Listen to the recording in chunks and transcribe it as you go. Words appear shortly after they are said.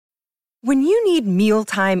When you need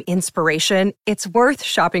mealtime inspiration, it's worth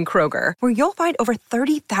shopping Kroger, where you'll find over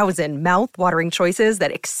 30,000 mouth-watering choices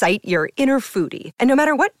that excite your inner foodie. And no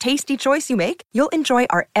matter what tasty choice you make, you'll enjoy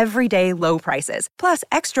our everyday low prices, plus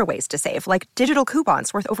extra ways to save, like digital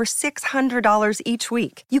coupons worth over $600 each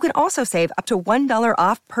week. You can also save up to $1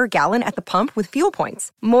 off per gallon at the pump with fuel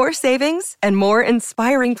points. More savings and more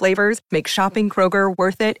inspiring flavors make shopping Kroger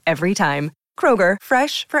worth it every time. Kroger,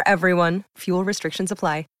 fresh for everyone. Fuel restrictions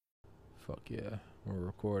apply. Fuck yeah, we're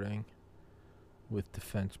recording with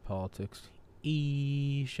Defense Politics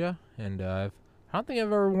Isha, and I don't think I've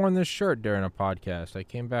ever worn this shirt during a podcast. I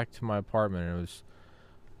came back to my apartment, and it was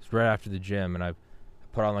right after the gym, and I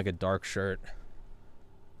put on like a dark shirt,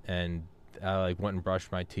 and I like went and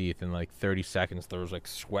brushed my teeth. In like 30 seconds, there was like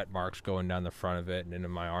sweat marks going down the front of it and into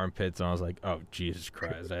my armpits, and I was like, oh, Jesus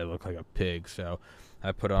Christ, I look like a pig. So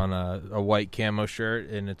I put on a white camo shirt,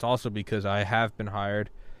 and it's also because I have been hired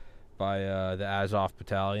by the Azov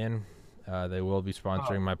Battalion. They will be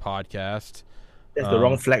sponsoring my podcast. There's the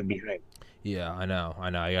wrong flag behind. Yeah, I know. I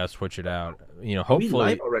gotta switch it out. You know, hopefully. Are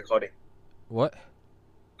we live or recording? What?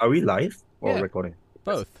 Are we live or recording?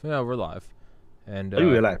 Both. Yeah, we're live. And are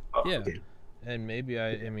we live? Oh, yeah. Okay. And maybe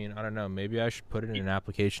I mean, I don't know. Maybe I should put it in an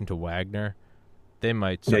application to Wagner. They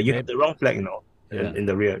might. Yeah, you have the wrong flag, in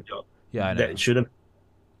the rear. Yeah, I know. That shouldn't.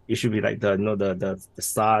 It should be like the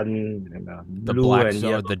sun and the blue black and sun,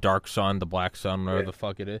 yellow. the dark sun, the black sun, whatever the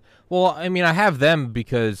fuck it is. Well, I mean, I have them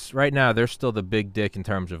because right now they're still the big dick in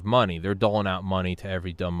terms of money. They're doling out money to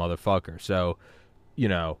every dumb motherfucker. So, you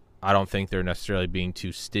know, I don't think they're necessarily being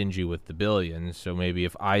too stingy with the billions. So maybe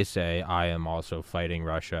if I say I am also fighting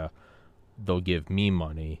Russia, they'll give me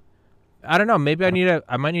money. I don't know. Maybe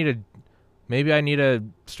Maybe I need to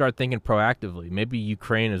start thinking proactively. Maybe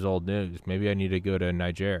Ukraine is old news. Maybe I need to go to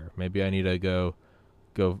Niger. Maybe I need to go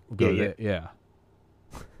there. Yeah.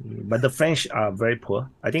 But the French are very poor.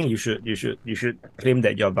 I think you should claim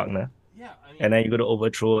that you're Wagner. Yeah. I mean, and then you got to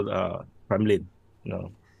overthrow Kremlin.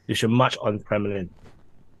 No, you should march on Kremlin.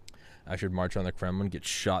 I should march on the Kremlin, get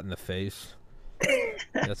shot in the face.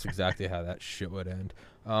 That's exactly how that shit would end.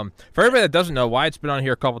 For everybody that doesn't know, Wyatt's been on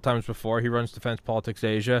here a couple times before. He runs Defense Politics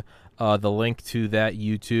Asia. The link to that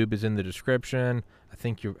YouTube is in the description. I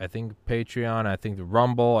think Patreon. I think the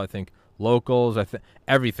Rumble. I think Locals.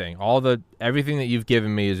 Everything. Everything that you've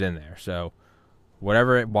given me is in there. So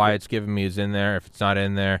whatever Wyatt's given me is in there. If it's not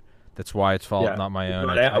in there, that's Wyatt's fault, not my own.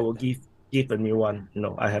 I will give a new one.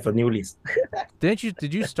 No, I have a new list. Did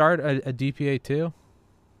you start a DPA too?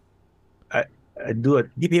 I do a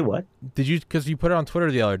DPA what? Did you? Because you put it on Twitter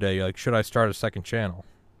the other day. You're like, should I start a second channel?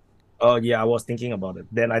 Oh yeah, I was thinking about it.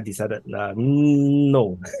 Then I decided,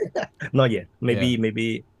 no, not yet.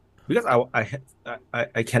 Maybe because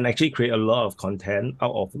I can actually create a lot of content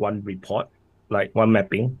out of one report, like one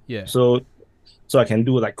mapping. Yeah. So I can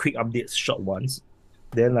do like quick updates, short ones.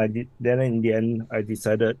 Then in the end I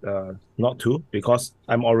decided not to, because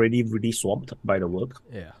I'm already really swamped by the work.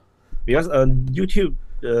 Yeah. Because YouTube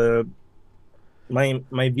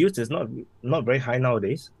my views is not very high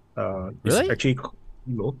nowadays. Really? It's actually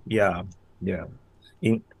low. Yeah.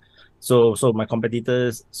 So my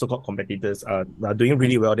competitors, so-called competitors, are doing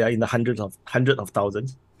really well. They are in the hundreds of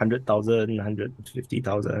thousands, 100,000,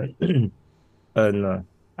 150,000, and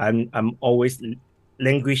I'm always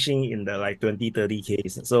languishing in the like 20,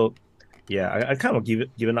 30K. So yeah, I kind of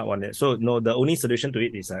given up on it. So no, the only solution to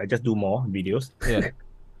it is I just do more videos. Yeah.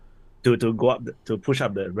 to go up to push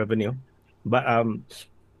up the revenue.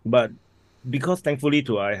 But because thankfully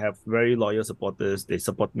too, I have very loyal supporters. They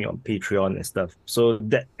support me on Patreon and stuff. So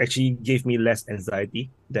that actually gave me less anxiety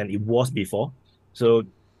than it was before. So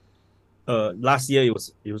last year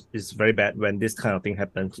it's very bad when this kind of thing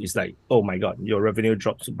happens. It's like, oh my God, your revenue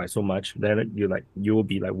drops by so much. Then you will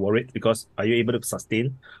be like worried, because are you able to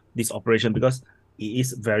sustain this operation? Because it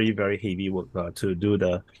is very, very heavy work to do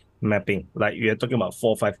the mapping. Like we are talking about 4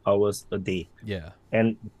 or 5 hours a day. Yeah.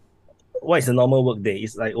 And what is a normal work day?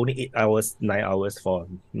 It's like only 8 hours, 9 hours for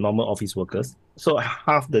normal office workers. So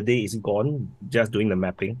half the day is gone just doing the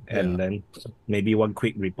mapping, and then maybe one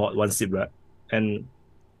quick report, one SIP rep. And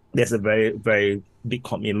that's a very, very big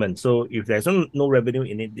commitment. So if there's no revenue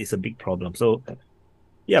in it, it's a big problem. So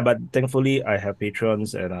yeah, but thankfully I have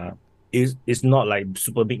patrons, and it's not like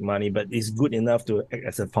super big money, but it's good enough to act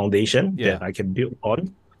as a foundation that I can build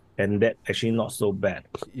on, and that actually not so bad.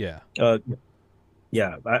 Yeah.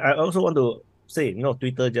 Yeah, I also want to say,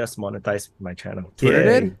 Twitter just monetized my channel.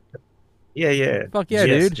 Twitter did? Yeah. Fuck yeah,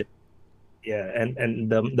 dude. Yeah, and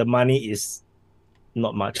the money is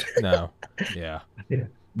not much. No. Yeah. Yeah.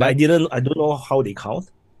 But I don't know how they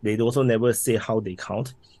count. They also never say how they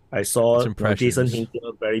count. I saw It's Jason impressions.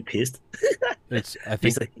 Hinkle very pissed. I think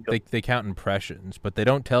Jason Hinkle. they count impressions, but they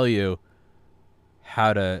don't tell you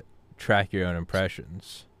how to track your own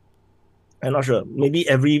impressions. I'm not sure. Maybe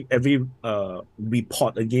every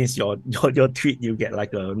report against your tweet, you get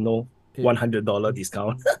like a $100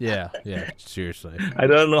 discount. Yeah, seriously. I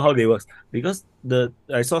don't know how they work because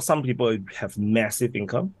I saw some people have massive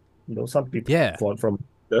income. Some people Yeah, from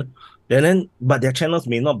the and then but their channels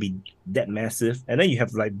may not be that massive, and then you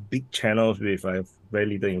have like big channels with very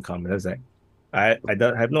little income. And it's like I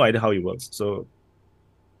don't I have no idea how it works. So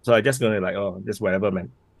I just gonna like, oh, just whatever,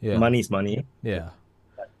 man. yeah, Money is money. yeah.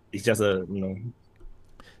 It's just That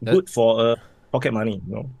good for pocket money.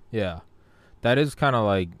 yeah, that is kind of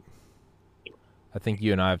like, I think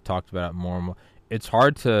you and I have talked about it more and more. It's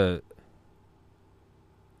hard to.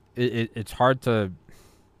 It's hard to.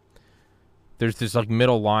 There's this like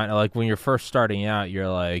middle line. Like when you're first starting out, you're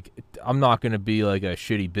like, I'm not gonna be like a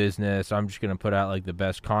shitty business. I'm just gonna put out like the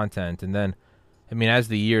best content. And then, I mean, as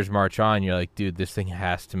the years march on, you're like, dude, this thing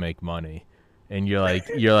has to make money. And you're like,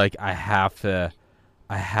 I have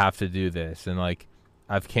to do this. And like,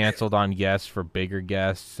 I've canceled on guests for bigger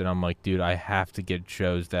guests, and I'm like, dude, I have to get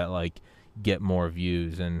shows that like get more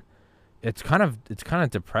views. And it's kind of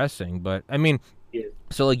depressing. But I mean, Yeah.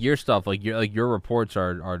 so like your stuff, like your reports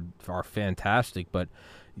are fantastic, but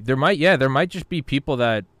there might just be people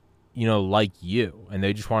that like you, and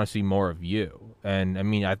they just want to see more of you. And I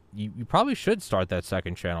mean, you probably should start that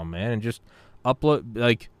second channel, man, and just upload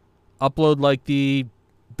like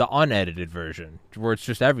the unedited version where it's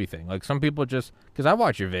just everything. Like some people just, because I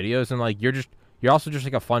watch your videos and like you're also just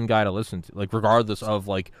like a fun guy to listen to, like regardless of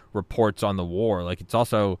like reports on the war. Like it's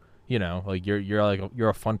also like you're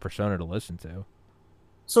a fun persona to listen to.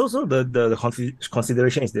 So the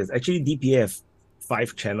consideration is this. Actually, DPA have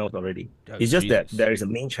 5 channels already. Oh, It's just that Jesus. there is a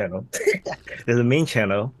main channel. There's a main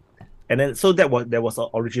channel, and then so there was an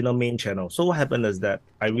original main channel. So what happened is that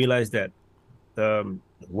I realized that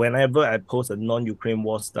whenever I post a non-Ukraine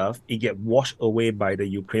war stuff, it get washed away by the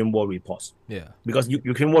Ukraine war reports. Yeah. Because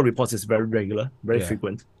Ukraine war reports is very regular, very Yeah.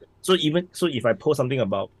 frequent. So if I post something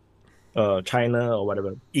about China or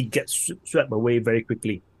whatever, it gets swept away very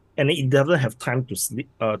quickly, and it doesn't have time to sleep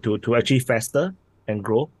to actually faster and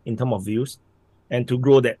grow in terms of views and to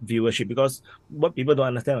grow that viewership. Because what people don't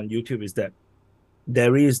understand on YouTube is that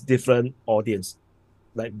there is different audience,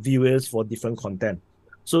 like viewers for different content.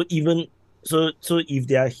 So if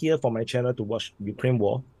they are here for my channel to watch Ukraine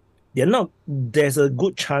war, there's a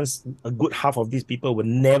good chance a good half of these people will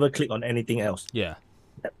never click on anything else Yeah.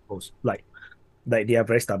 that post. Like they are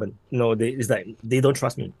very stubborn. It's like they don't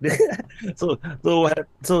trust me. so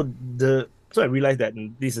I realized that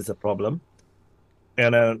this is a problem,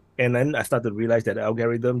 and then I started to realize that the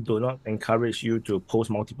algorithm do not encourage you to post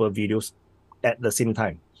multiple videos at the same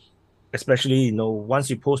time, especially once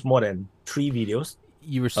you post more than 3 videos.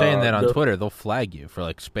 You were saying that on Twitter, they'll flag you for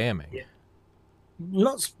like spamming. Yeah.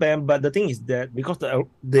 Not spam, but the thing is that because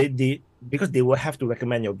they will have to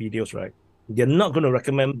recommend your videos, right? They're not going to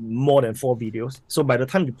recommend more than 4 videos. So by the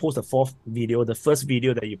time you post the 4th video, the first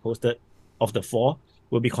video that you posted of the 4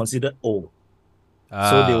 will be considered old.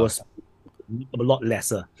 So they was a lot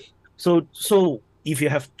lesser. So if you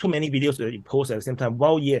have too many videos that you post at the same time,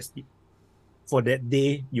 well, yes, for that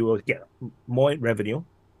day you will get more revenue.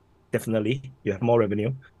 Definitely, you have more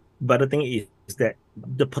revenue. But the thing is that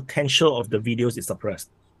the potential of the videos is suppressed,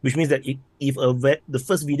 which means that if the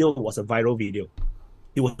first video was a viral video,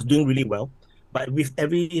 it was doing really well, but with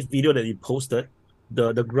every video that you posted,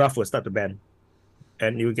 the graph will start to bend,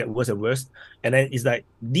 and it will get worse and worse. And then it's like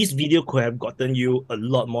this video could have gotten you a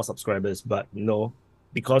lot more subscribers, but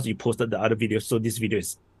because you posted the other videos, so this video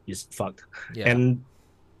is fucked. Yeah.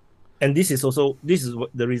 And this is the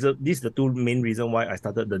reason. This is the 2 main reason why I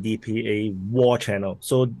started the DPA war channel.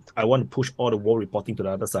 So I want to push all the war reporting to the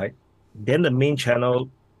other side. Then the main channel,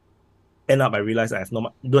 end up I realized I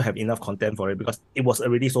don't have enough content for it because it was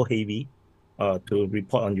already so heavy to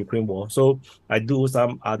report on Ukraine war. So I do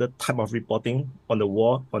some other type of reporting on the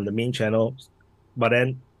war on the main channel, but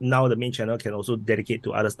then now the main channel can also dedicate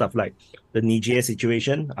to other stuff like the Niger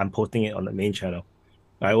situation. I'm posting it on the main channel.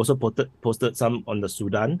 I also posted some on the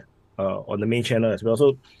Sudan on the main channel as well.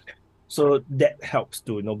 So that helps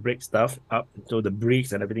to break stuff up to the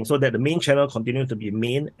bricks and everything, so that the main channel continue to be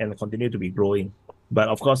main and continue to be growing. But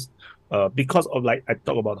of course, because of like I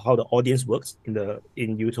talk about how the audience works in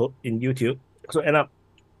YouTube, so end up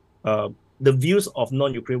the views of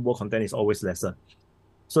non-Ukraine war content is always lesser.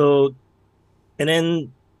 So and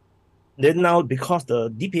then now because the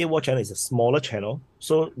DPA war channel is a smaller channel,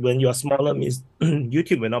 so when you are smaller means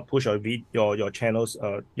YouTube will not push your channels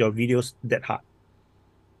your videos that hard.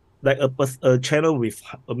 a channel with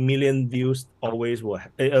a million views always will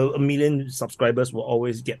a million subscribers will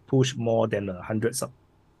always get pushed more than a hundred sub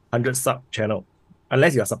channel,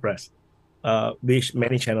 unless you are suppressed, which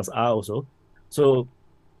many channels are also. So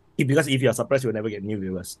because if you are suppressed, you'll never get new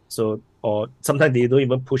viewers. So or sometimes they don't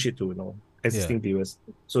even push it to existing viewers.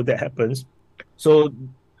 So that happens. So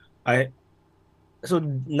I so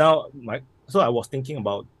now I was thinking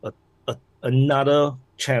about another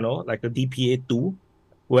channel like a DPA2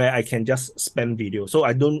 where I can just spam video. So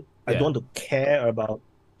I don't want to care about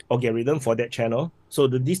algorithm for that channel. So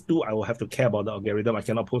these two I will have to care about the algorithm. I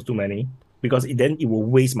cannot post too many because then it will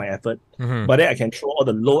waste my effort. But then I can throw all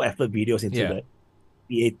the low effort videos into the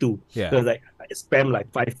DPA2. So like I spam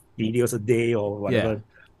like 5 videos a day or whatever. I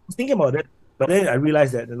was thinking about it, but then I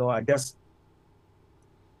realized that I just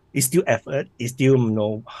it's still effort, it's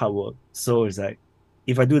still hard work. So it's like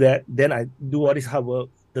if I do that, then I do all this hard work.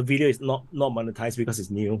 The video is not monetized because it's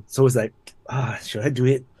new. So it's like, should I do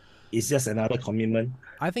it? It's just another commitment.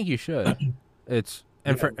 I think you should.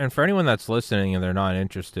 For anyone that's listening and they're not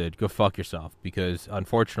interested, go fuck yourself, because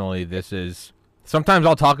unfortunately this is sometimes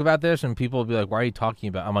I'll talk about this and people will be like, why are you talking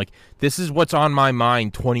about? I'm like, this is what's on my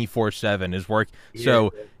mind 24/7 is work. Yeah.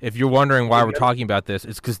 So if you're wondering why we're talking about this,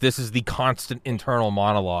 it's because this is the constant internal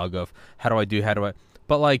monologue of how do I,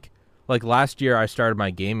 but like last year I started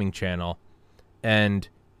my gaming channel and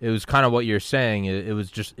it was kind of what you're saying. It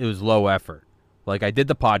was low effort. Like I did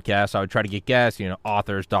the podcast, I would try to get guests,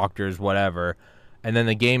 authors, doctors, whatever. And then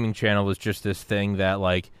the gaming channel was just this thing that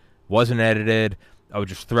like wasn't edited. I would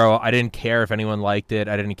just I didn't care if anyone liked it.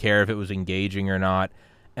 I didn't care if it was engaging or not.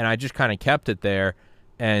 And I just kind of kept it there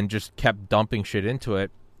and just kept dumping shit into it.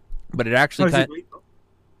 But it actually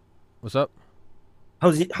What's up? How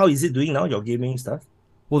is it doing now, your gaming stuff?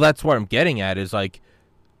 Well, that's what I'm getting at is like,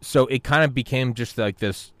 so it kind of became just like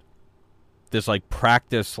this like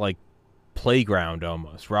practice, like playground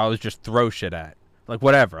almost, where I was just throw shit at. Like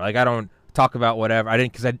whatever. Like I don't talk about whatever. I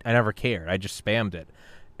didn't, because I never cared. I just spammed it.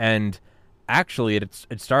 And actually it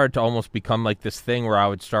started to almost become like this thing where I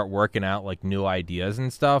would start working out like new ideas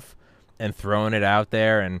and stuff and throwing it out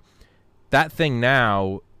there, and that thing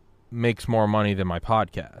now makes more money than my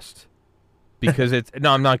podcast because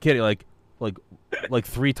no, I'm not kidding, like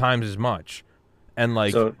 3 times as much. And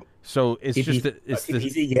like so it's just it's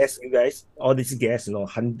TPC guests, you guys, all these guests,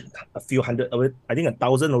 a few hundred, I think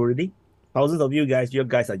 1,000 already. Thousands of you guys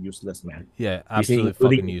are useless, man. Yeah, absolutely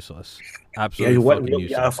fucking useless. Absolutely fucking useless.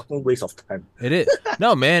 Yeah, fucking waste of time. It is.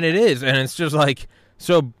 No, man, it is. And it's just like,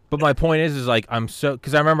 so, but my point is like,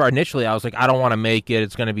 because I remember initially I was like, I don't want to make it.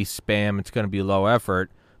 It's going to be spam. It's going to be low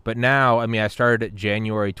effort. But now, I mean, I started at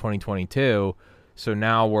January 2022. So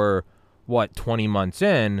now we're, 20 months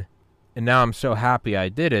in. And now I'm so happy I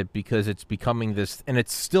did it because it's becoming this, and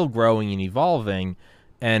it's still growing and evolving.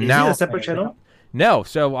 And now, is it a separate channel? No,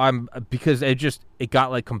 so because it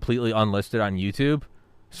got like completely unlisted on YouTube.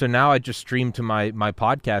 So now I just stream to my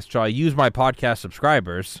podcast. So I use my podcast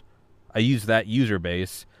subscribers. I use that user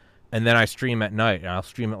base. And then I stream at night. And I'll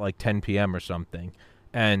stream at like 10 p.m. or something.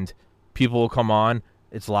 And people will come on.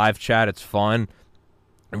 It's live chat. It's fun.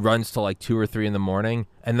 It runs till like 2 or 3 in the morning.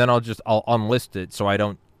 And then I'll unlist it so I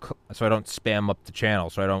don't spam up the channel,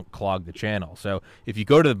 so I don't clog the channel. So if you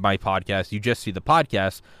go to my podcast, you just see the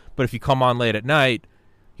podcast. But if you come on late at night,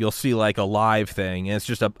 you'll see like a live thing, and it's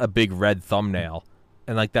just a big red thumbnail.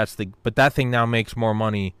 And like but that thing now makes more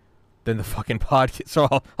money than the fucking podcast. So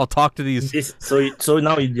I'll talk to these. So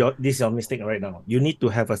now this is your mistake right now. You need to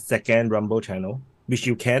have a second Rumble channel, which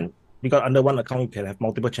you can, because under one account you can have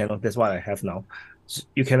multiple channels. That's what I have now. So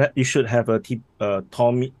you should have a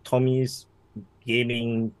Tommy's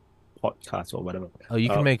gaming podcast or whatever. Oh, you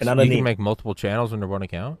can make multiple channels under one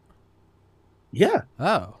account? Yeah.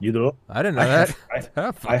 Oh. You don't know? I didn't know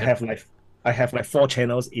that. I have like 4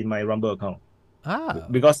 channels in my Rumble account. Ah.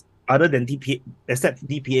 Because other than except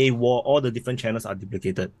DPA War, all the different channels are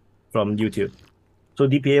duplicated from YouTube. So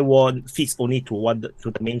DPA War feeds only to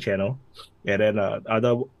the main channel, and then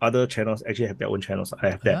other channels actually have their own channels. I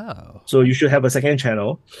have that. Oh. So you should have a second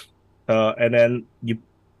channel, and then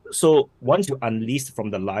so once you unlist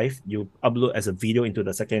from the live, you upload as a video into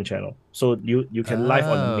the second channel. So you can live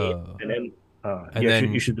on the main, and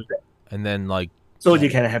then you should do that. And then so you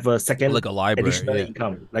can have a second like a library additional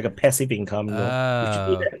income, like a passive income. You should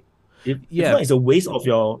do that. If yeah, not, it's a waste of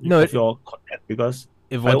your content, because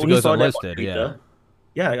if once it goes unlisted,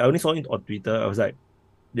 I only saw it on Twitter. I was like,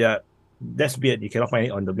 yeah, that's weird. You cannot find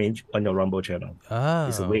it on your Rumble channel.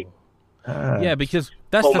 It's a waste. Yeah, because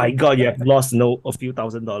that's my god, you have lost a few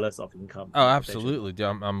 $1,000s of income. Oh, absolutely.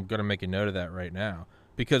 I'm gonna make a note of that right now,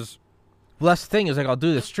 because that's the thing is, like, I'll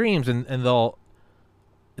do the streams and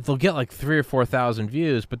they'll get like 3,000 or 4,000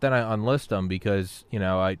 views, but then I unlist them because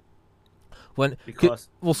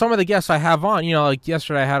some of the guests I have on, like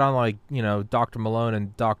yesterday I had on like Dr. Malone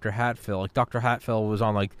and Dr. Hatfield. Like Dr. Hatfield was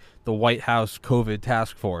on like the White House COVID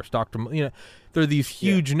task force. They're these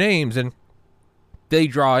huge names, and they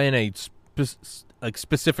draw in a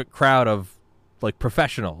specific crowd of like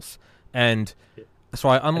professionals, and so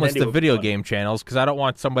I unlist the video game channels because I don't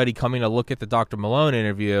want somebody coming to look at the Dr. Malone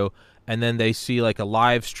interview and then they see like a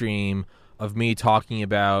live stream of me talking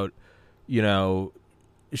about,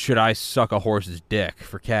 should I suck a horse's dick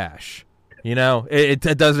for cash? It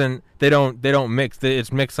doesn't. They don't mix.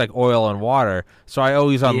 It's mixed like oil and water. So I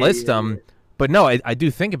always unlist them. Yeah. But no, I do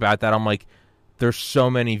think about that. I'm like, there's so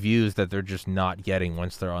many views that they're just not getting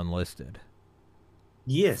once they're unlisted.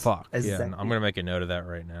 Yes. Fuck. Exactly. Yeah, I'm gonna make a note of that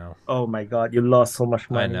right now. Oh my God, you lost so much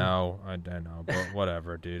money. I know, but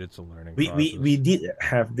whatever, dude. It's a learning process. We did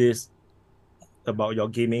have this about your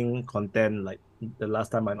gaming content like the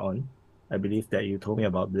last time I'm on. I believe that you told me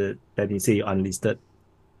about that you say you unlisted.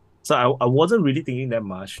 So I wasn't really thinking that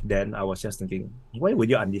much. Then I was just thinking, why would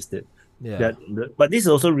you unlist it? Yeah. But this is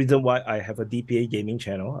also the reason why I have a DPA gaming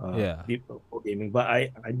channel. For gaming. But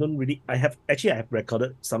I don't really. I have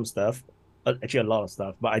recorded some stuff. Actually, a lot of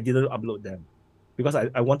stuff. But I didn't upload them because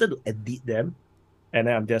I wanted to edit them, and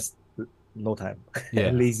then I'm just no time. Yeah.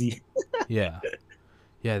 Lazy. Yeah.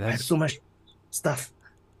 Yeah. I have so much stuff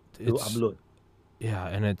to upload. Yeah,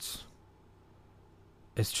 and it's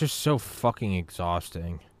just so fucking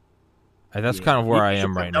exhausting. And that's kind of where I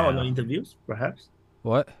am right now. Cut down on your interviews, perhaps.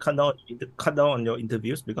 What? Cut down on your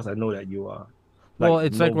interviews because I know that you are. Well,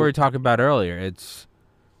 it's like we were talking about earlier.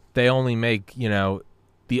 They only make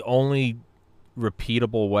the only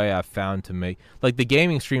repeatable way I've found to make like the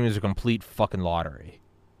gaming stream is a complete fucking lottery.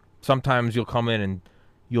 Sometimes you'll come in and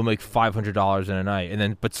you'll make $500 in a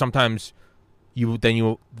night, but sometimes for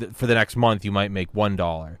the next month you might make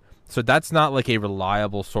 $1. So that's not like a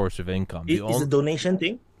reliable source of income. Is a donation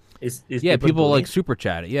thing? People like super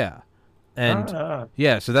chat it, yeah. And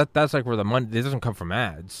yeah, so that's like where the money, it doesn't come from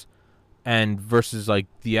ads. And versus like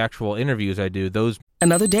the actual interviews I do, those.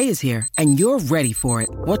 Another day is here and you're ready for it.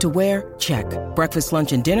 What to wear? Check. Breakfast,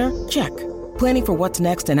 lunch, and dinner? Check. Planning for what's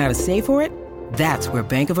next and how to save for it? That's where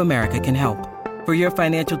Bank of America can help. For your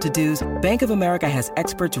financial to-dos, Bank of America has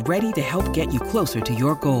experts ready to help get you closer to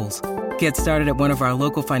your goals. Get started at one of our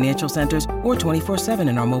local financial centers or 24/7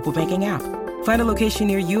 in our mobile banking app. Find a location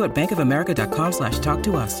near you at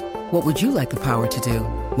bankofamerica.com/talktous. What would you like the power to do?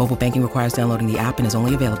 Mobile banking requires downloading the app and is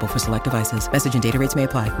only available for select devices. Message and data rates may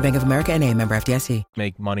apply. Bank of America N.A., member FDIC.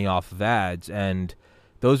 Make money off of ads, and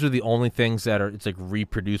those are the only things that it's like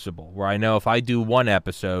reproducible. Where I know if I do one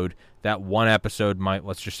episode, that one episode might,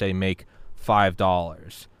 let's just say, make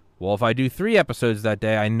 $5. Well, if I do 3 episodes that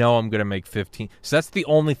day, I know I'm going to make 15. So that's the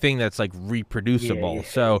only thing that's like reproducible. Yeah.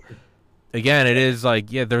 So again, it is like,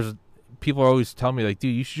 there's people always tell me like,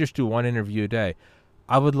 dude, you should just do one interview a day.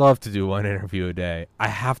 I would love to do one interview a day. I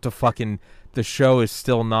have to the show is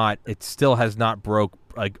still not, it still has not broke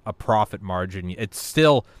like a profit margin.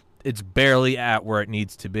 It's barely at where it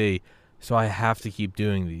needs to be. So I have to keep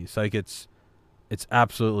doing these. Like it's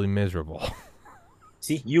absolutely miserable.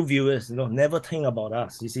 See, you viewers, never think about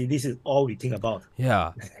us. You see, this is all we think about.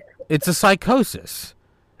 Yeah. It's a psychosis.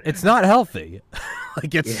 It's not healthy.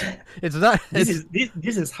 It's not.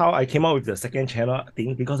 This is how I came out with the second channel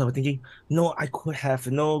thing, because I was thinking, I could have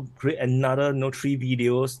create another 3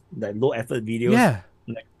 videos, like low effort videos. Yeah.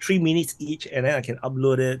 Like 3 minutes each, and then I can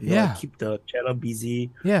upload it. Keep the channel busy.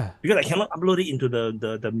 Yeah. Because I cannot upload it into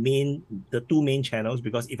the 2 main channels,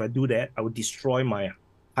 because if I do that, I would destroy my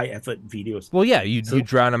high effort videos. Well, yeah, you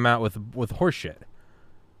drown them out with horse shit.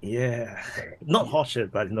 Yeah, not horse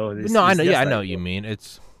shit, but I know. Yeah, I know what you mean.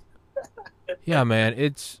 It's yeah, man.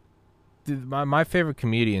 It's my favorite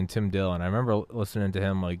comedian, Tim Dillon. I remember listening to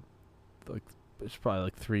him like it's probably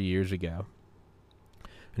like 3 years ago,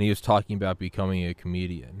 and he was talking about becoming a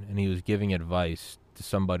comedian, and he was giving advice to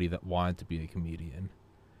somebody that wanted to be a comedian,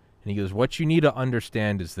 and he goes, "What you need to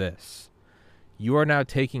understand is this. You are now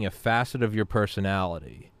taking a facet of your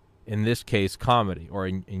personality, in this case comedy, or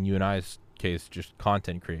in you and I's case just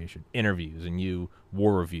content creation, interviews, and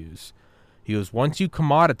war reviews." He goes, once you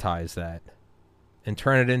commoditize that and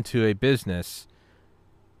turn it into a business,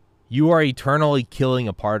 you are eternally killing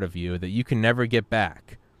a part of you that you can never get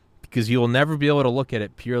back, because you will never be able to look at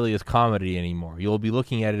it purely as comedy anymore. You will be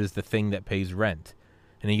looking at it as the thing that pays rent.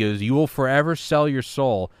 And he goes, you will forever sell your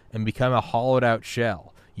soul and become a hollowed out shell.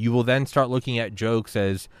 You will then start looking at jokes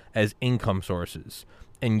as income sources,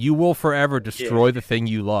 and you will forever destroy the thing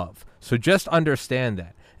you love. So just understand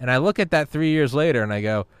that. And I look at that 3 years later and I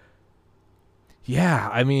go, Yeah,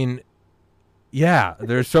 I mean, yeah,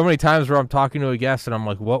 there's so many times where I'm talking to a guest and I'm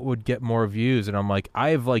like, what would get more views? And I'm like, I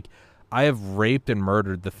have raped and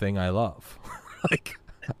murdered the thing I love. Like,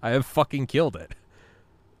 I have fucking killed it.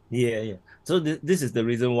 Yeah. So this is the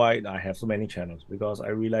reason why I have so many channels, because I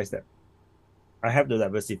realized that I have to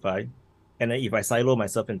diversify, and then if I silo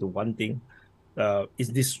myself into one thing,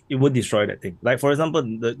 it would destroy that thing. Like for example,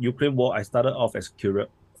 the Ukraine war, I started off as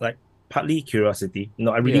like partly curiosity.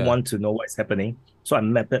 I really Yeah. want to know what's happening, so I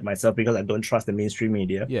mapped it myself because I don't trust the mainstream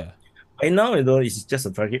media. Yeah. And now it's just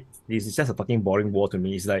a fucking boring war to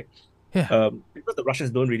me. It's like, Yeah. because the Russians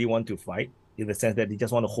don't really want to fight in the sense that they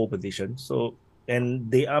just want to hold position. So, and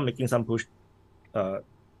they are making some push,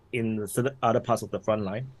 in certain other parts of the front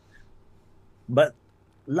line, but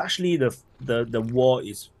largely the war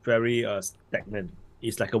is very stagnant.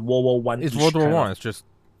 It's like a World War I. It's World War One. It's just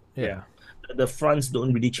yeah. The fronts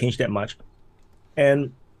don't really change that much,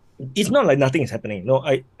 and it's not like nothing is happening. No,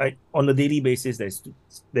 I on a daily basis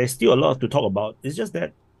there's still a lot to talk about. It's just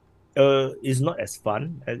that it's not as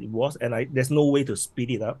fun as it was, and there's no way to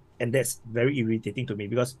speed it up, and that's very irritating to me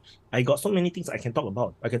because I got so many things I can talk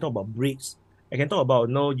about. I can talk about BRICS. I can talk about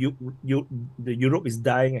the Europe is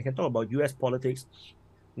dying. I can talk about US politics.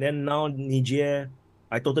 Then now Niger,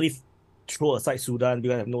 I totally throw aside Sudan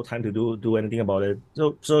because I have no time to do anything about it.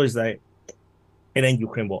 So it's like, and then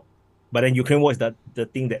Ukraine war, but then Ukraine war is the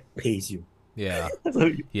thing that pays you. Yeah.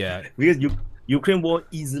 So, Yeah. because Ukraine war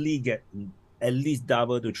easily get at least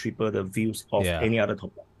double to triple the views of any other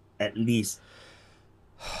topic, at least.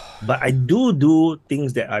 But I do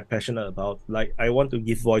things that I'm passionate about. Like I want to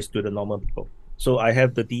give voice to the normal people. So I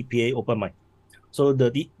have the DPA open mic. So the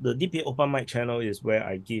DPA open mic channel is where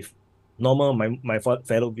I give normal my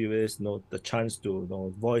fellow viewers the chance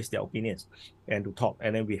to voice their opinions and to talk.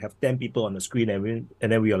 And then we have 10 people on the screen, and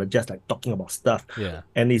then we are just like talking about stuff. Yeah.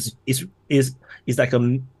 And it's like a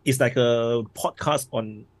podcast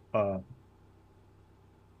on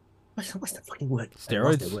what's the fucking word?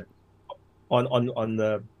 Steroids. On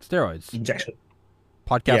the Steroids. injection.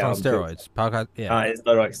 Podcast on steroids. Podcast. Yeah. It's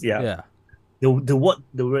steroids. Yeah. Yeah. The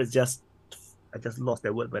word just, I just lost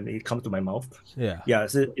that word when it comes to my mouth. Yeah. Yeah.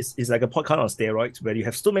 So it's like a podcast on steroids where you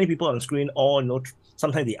have so many people on screen, all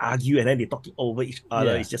sometimes they argue and then they talk over each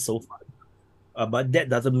other. Yeah. It's just so fun. But that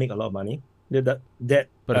doesn't make a lot of money. But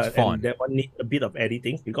it's fun. And that one need a bit of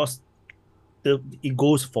editing because it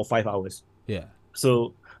goes for 5 hours. Yeah.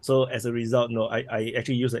 So as a result, I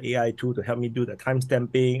actually use the AI tool to help me do the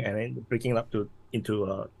timestamping and then breaking it up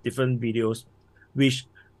into different videos, which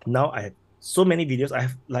now I have so many videos. I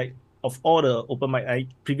have like of all the open mic.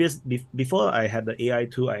 Before I had the AI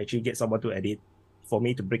tool, I actually get someone to edit for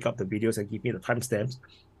me to break up the videos and give me the timestamps.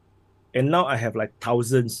 And now I have like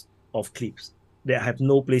thousands of clips that I have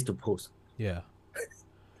no place to post. Yeah.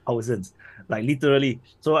 Thousands, like literally.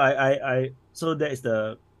 So so that is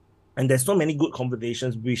and there's so many good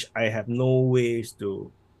conversations which I have no ways to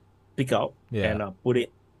pick out and put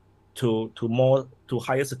it to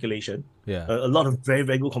higher circulation. Yeah. A lot of very,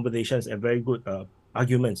 very good conversations and very good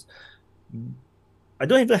arguments. I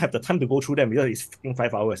don't even have the time to go through them because it's fucking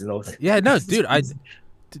 5 hours, Yeah, no, dude.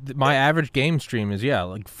 My average game stream is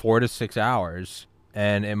like 4 to 6 hours,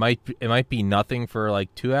 and it might be nothing for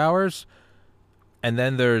like 2 hours, and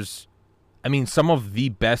then there's, I mean, some of the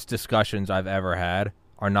best discussions I've ever had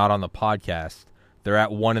are not on the podcast. They're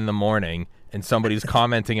at 1 a.m. and somebody's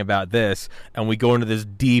commenting about this, and we go into this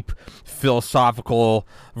deep philosophical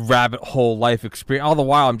rabbit hole life experience. All the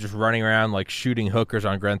while, I'm just running around like shooting hookers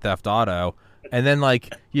on Grand Theft Auto, and then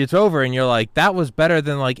like it's over, and you're like, that was better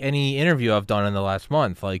than like any interview I've done in the last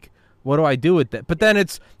month. Like, what do I do with that? But then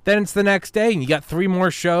it's the next day, and you got 3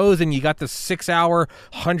 more shows, and you got the 6-hour,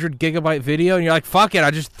 100 gigabyte video, and you're like, fuck it,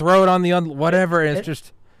 I just throw it on the whatever, and it's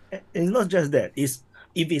just. It's not just that.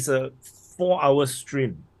 If it's a 4-hour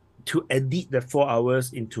stream, to edit the 4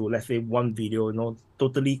 hours into, let's say, one video,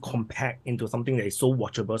 totally compact into something that is so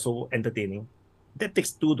watchable, so entertaining, that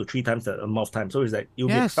takes 2 to 3 times the amount of time. So it's like you'll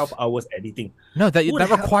be 12 hours editing. No,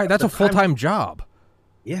 that's a full-time job.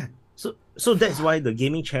 Yeah. So that's why the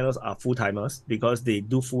gaming channels are full-timers, because they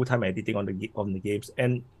do full-time editing on the games,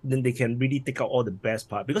 and then they can really take out all the best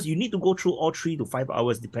part, because you need to go through all 3 to 5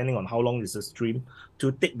 hours depending on how long is the stream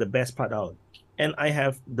to take the best part out. And I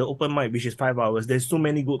have the open mic, which is 5 hours. There's so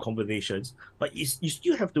many good conversations, but you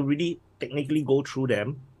still have to really technically go through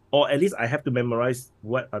them, or at least I have to memorize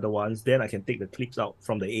what are the ones. Then I can take the clips out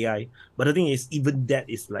from the AI. But the thing is, even that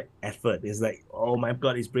is like effort. It's like, oh my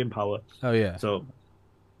God, it's brain power. Oh yeah. So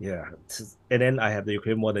yeah, and then I have the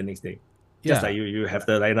Ukraine war the next day. Just like you have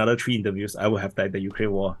another 3 interviews. I will have like the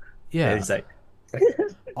Ukraine war. Yeah, and it's like,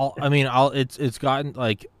 it's gotten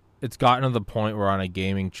like, it's gotten to the point where on a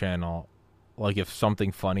gaming channel, like if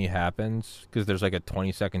something funny happens, because there's like a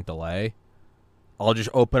 20-second delay, I'll just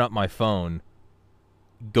open up my phone,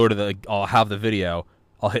 I'll have the video,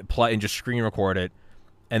 I'll hit play and just screen record it,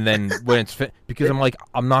 and then when it's because I'm like,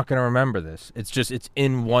 I'm not gonna remember this. It's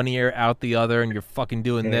in one ear, out the other, and you're fucking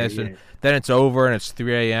doing this, and then it's over, and it's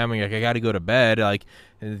 3 a.m. and you're like, I got to go to bed. Like,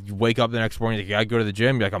 and you wake up the next morning, you got to go to the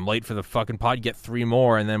gym. You're like, I'm late for the fucking pod. You get 3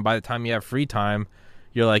 more, and then by the time you have free time,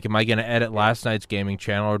 you're like, am I gonna edit last night's gaming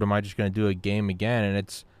channel, or am I just gonna do a game again?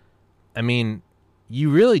 And I mean, you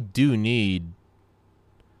really do need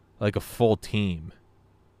like a full team.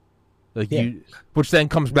 Like which then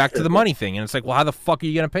comes back to the money thing, and it's like, well, how the fuck are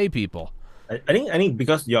you gonna pay people? I think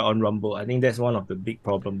because you're on Rumble, I think that's one of the big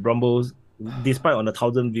problems. Rumbles, despite on the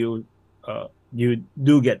 1,000 view, you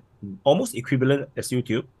do get almost equivalent as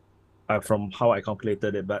YouTube, from how I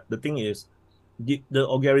calculated it. But the thing is, the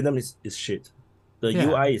algorithm is shit. The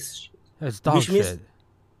UI is shit. It's dog shit.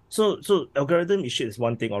 So algorithm is shit is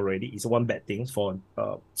one thing already. It's one bad thing for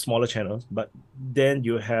smaller channels. But then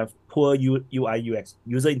you have poor UI UX,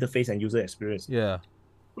 user interface and user experience. Yeah.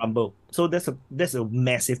 Rumble. So that's a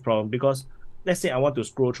massive problem, because let's say I want to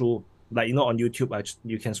scroll through, like, on YouTube,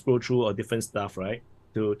 you can scroll through a different stuff, right?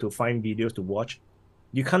 To find videos to watch.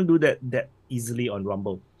 You can't do that easily on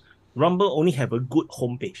Rumble. Rumble only have a good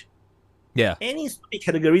homepage. Yeah. Any stupid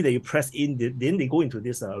category that you press in, then they go into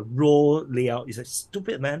this row layout. It's like,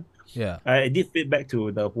 stupid, man. Yeah. I did feedback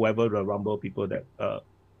to the Rumble people that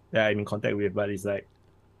I'm in contact with, but it's like,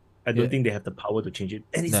 I don't think they have the power to change it.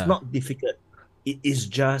 And it's not difficult. It is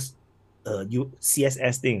just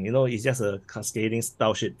CSS thing, it's just a cascading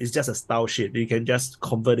style shit. It's just a style shit. You can just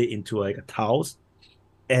convert it into like a tiles,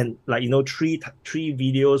 and like, three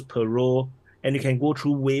videos per row, and you can go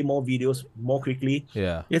through way more videos more quickly.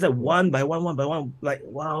 Yeah. It's like one by one. Like,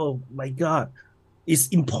 wow, my God. It's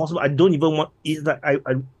impossible. I don't even want, it's like, I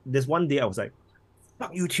there's one day I was like,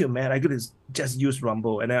 fuck YouTube, man. I could just use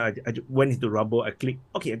Rumble. And then I went into Rumble. I clicked,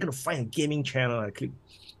 okay, I'm going to find a gaming channel. I click,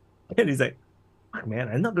 and it's like, fuck, man,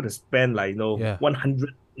 I'm not going to spend like,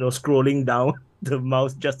 100, scrolling down the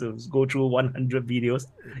mouse just to go through 100 videos.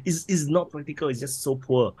 It's not practical. It's just so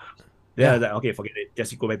poor. Yeah, like, okay, forget it.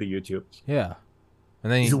 Just go back to YouTube. Yeah,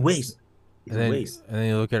 and then it's a waste. It's a waste. And then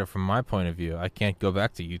you look at it from my point of view. I can't go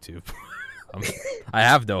back to YouTube. I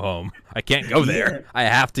have no home. I can't go there. Yeah. I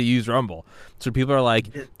have to use Rumble. So people are like,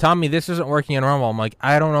 Tommy, this isn't working in Rumble. I'm like,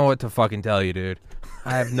 I don't know what to fucking tell you, dude.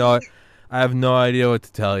 I have no idea what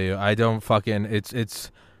to tell you. I don't fucking.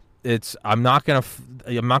 I'm not gonna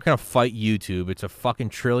fight YouTube. It's a fucking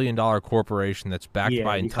 $1 trillion corporation that's backed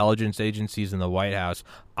by intelligence agencies in the White House.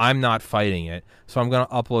 I'm not fighting it, so I'm gonna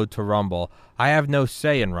upload to Rumble. I have no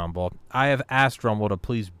say in Rumble. I have asked Rumble to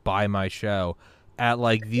please buy my show at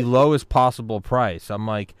like the lowest possible price. I'm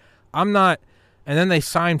like, I'm not. And then they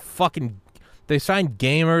sign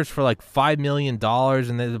gamers for like $5 million,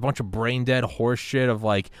 and there's a bunch of brain dead horse shit of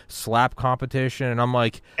like slap competition, and I'm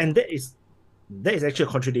like, and that is actually a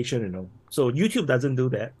contradiction, So YouTube doesn't do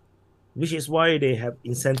that, which is why they have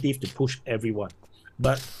incentive to push everyone.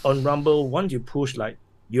 But on Rumble, once you push like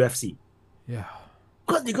UFC,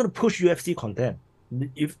 because they're gonna push UFC content.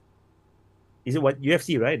 Is it what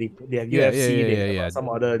UFC, right? They have UFC. They have some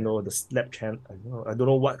other, the slap chant. I don't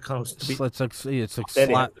know what kind of stupid. It's like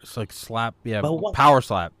slap. It's like slap. Yeah, but power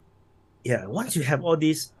slap. Yeah, once you have all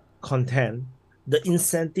this content, the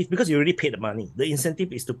incentive, because you already paid the money, the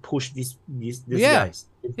incentive is to push these guys.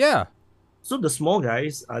 Yeah. So the small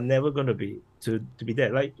guys are never gonna be to be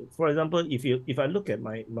there. Like, for example, if I look at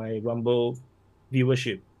my Rumble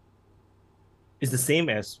viewership, it's the same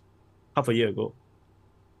as half a year ago.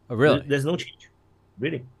 Oh, really? There's no change,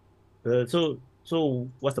 really. So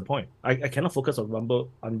what's the point? I cannot focus on Rumble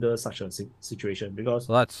under such a situation, because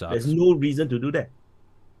that sucks. There's no reason to do that.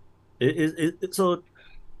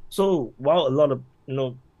 So while a lot of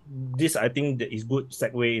this, I think that is good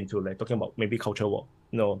segue into like talking about maybe culture war.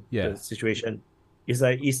 The situation is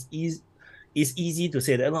like it's easy to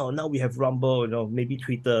say that now we have Rumble, maybe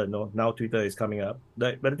Twitter, now Twitter is coming up.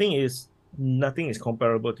 But the thing is, nothing is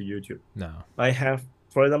comparable to YouTube. No. I have,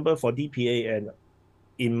 for example, for DPA and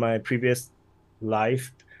in my previous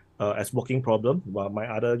life as Walking Problem, my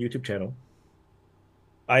other YouTube channel,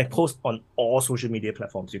 I post on all social media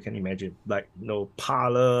platforms you can imagine. Like,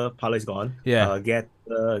 Parler is gone. Yeah.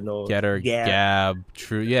 Getter, Gab,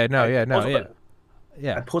 True. Yeah,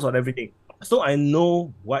 yeah. I post on everything. So I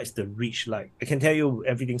know what is the reach like. I can tell you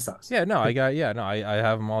everything sucks. Yeah, no, I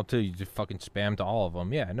have them all too. You just fucking spam to all of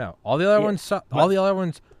them. Yeah, no. All the other ones suck. All the other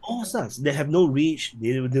ones all sucks. They have no reach.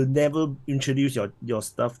 They'll never introduce your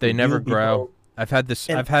stuff. They never grow. People. I've had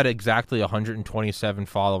And I've had exactly 127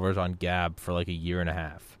 followers on Gab for like a year and a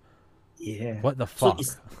half. yeah, What the so fuck?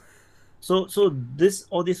 it's so this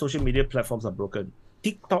all these social media platforms are broken.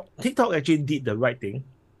 TikTok actually did the right thing,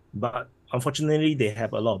 but unfortunately they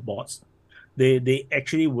have a lot of bots. They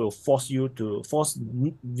actually will force videos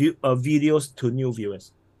to new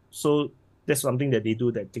viewers. So that's something that they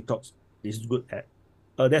do that TikTok is good at.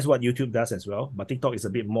 That's what YouTube does as well, but TikTok is a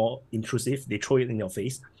bit more intrusive. They throw it in your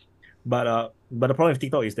face. But the problem with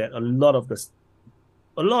TikTok is that a lot of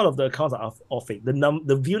the accounts are all fake.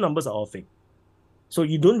 The view numbers are all fake. So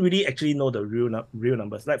you don't really actually know the real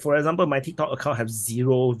numbers. Like for example, my TikTok account have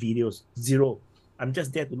 0 videos, 0. I'm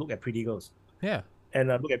just there to look at pretty girls Yeah, and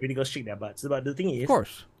look at pretty girls shake their butts. But the thing of is,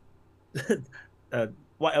 course.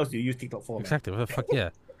 what else do you use TikTok for, man? Exactly. What the fuck? Yeah.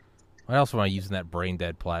 Why else am I using that brain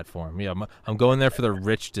dead platform? Yeah, I'm going there for the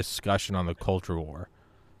rich discussion on the culture war.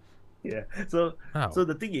 Yeah. So Oh. so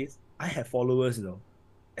the thing is, I have followers,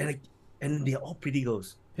 and they're all pretty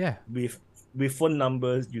girls Yeah. with phone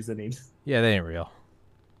numbers, usernames. Yeah, they ain't real.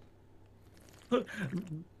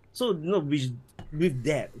 So with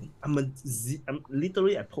that, I'm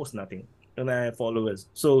literally I post nothing and I have followers.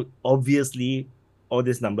 So obviously, all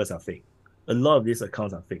these numbers are fake. A lot of these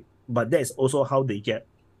accounts are fake. But that is also how they get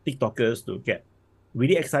TikTokers to get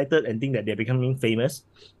really excited and think that they're becoming famous.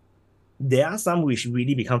 There are some which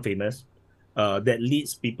really become famous, that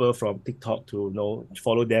leads people from TikTok to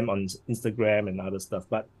follow them on Instagram and other stuff.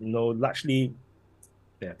 But largely,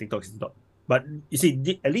 yeah, TikTok is TikTok. But you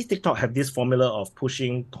see, at least TikTok have this formula of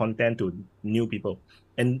pushing content to new people,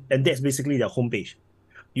 and that's basically their homepage.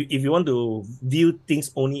 If you want to view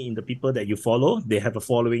things only in the people that you follow, they have a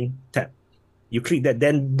following tab. You click that,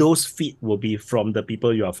 then those feed will be from the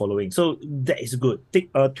people you are following. So that is good.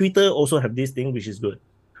 Twitter also have this thing which is good.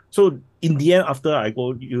 So in the end, after I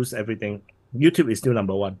go use everything, YouTube is still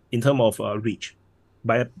number one in terms of reach.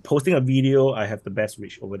 By posting a video, I have the best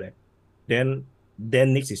reach over there. Then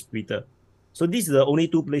next is Twitter. So these are the only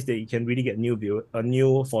two places that you can really get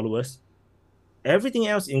new followers. Everything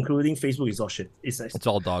else, including Facebook, is all shit. It's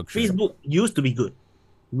all dog shit. Facebook used to be good,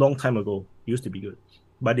 long time ago. Used to be good,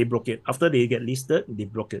 but they broke it after they get listed. They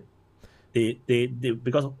broke it. They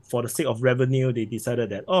because for the sake of revenue, they decided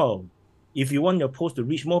that if you want your post to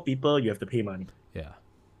reach more people, you have to pay money. Yeah.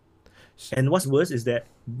 And what's worse is that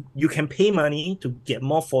you can pay money to get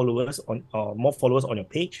more followers on your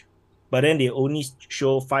page, but then they only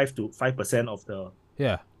show 5% of the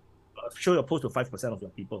show your post to 5% of your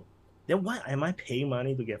people. Then why am I paying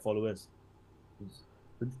money to get followers?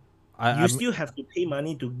 You still have to pay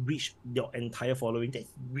money to reach your entire following. That's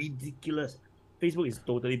ridiculous. Facebook is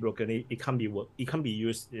totally broken. It can't be It can't be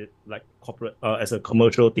used like corporate as a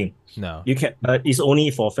commercial thing. No. You can. It's only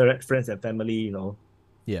for friends and family.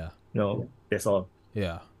 Yeah. That's all.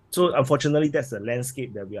 Yeah. So unfortunately, that's the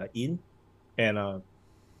landscape that we are in, and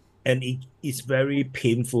it's very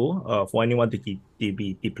painful for anyone to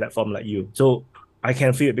be the platform like you. So I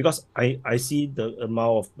can feel it because I see the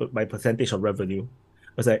amount of my percentage of revenue.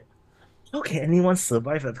 It's like, how can anyone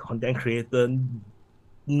survive as a content creator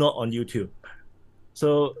not on YouTube?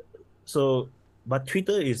 So but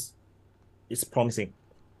Twitter is promising,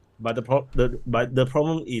 but the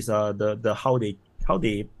problem is the how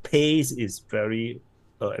they pace is very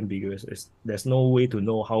ambiguous. There's no way to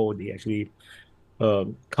know how they actually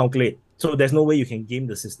calculate. So there's no way you can game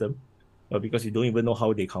the system because you don't even know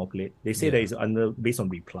how they calculate. They say that it's based on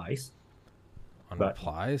replies.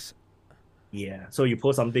 Replies? Yeah. So you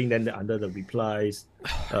post something, then under the replies,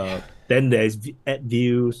 then there's ad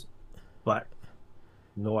views, but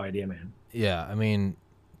no idea, man. Yeah, I mean,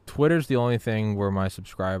 Twitter's the only thing where my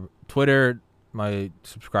subscribers,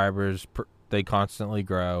 they constantly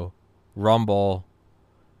grow. Rumble,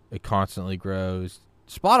 it constantly grows.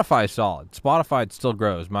 Spotify is solid. Spotify, it still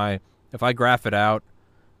grows. If I graph it out,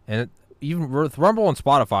 and even with Rumble and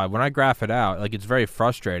Spotify, when I graph it out, like, it's very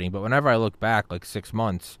frustrating. But whenever I look back, like 6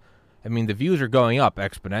 months, I mean, the views are going up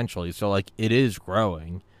exponentially. So, like, it is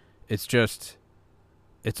growing. It's just,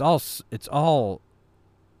 but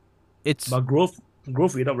growth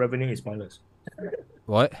without revenue is pointless.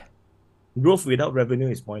 What? Growth without revenue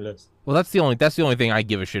is pointless. Well, that's the only thing I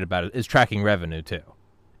give a shit about is tracking revenue too.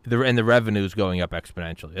 And the revenue is going up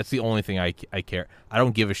exponentially. That's the only thing I care. I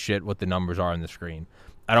don't give a shit what the numbers are on the screen.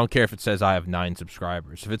 I don't care if it says I have 9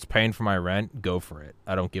 subscribers. If it's paying for my rent, go for it.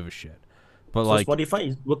 I don't give a shit. But so Spotify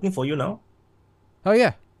is working for you now? Oh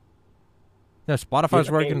yeah. No, Spotify's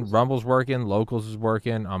working, Rumble's working, Locals is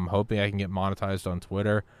working. I'm hoping I can get monetized on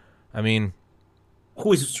Twitter. I mean,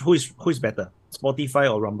 who is better, Spotify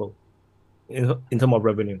or Rumble, in terms of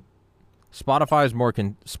revenue?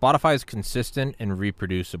 Spotify is consistent and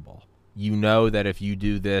reproducible. You know that if you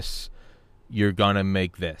do this, you're gonna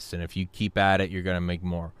make this, and if you keep at it, you're gonna make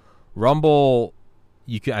more. Rumble,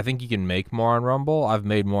 I think you can make more on Rumble. I've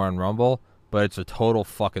made more on Rumble, but it's a total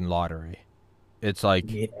fucking lottery. It's like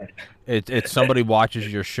it's somebody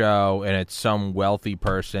watches your show, and it's some wealthy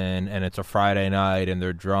person, and it's a Friday night, and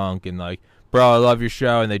they're drunk, and like, bro, I love your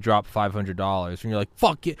show, and they drop $500, and you're like,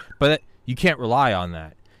 fuck it. But you can't rely on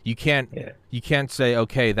that. You can't say,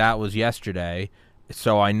 okay, that was yesterday,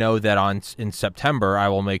 so I know that in September I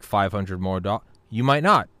will make $500 more. You might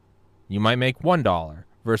not. You might make $1.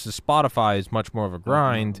 Versus Spotify is much more of a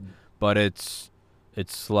grind, but it's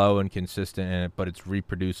slow and consistent, but it's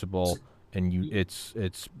reproducible, and it's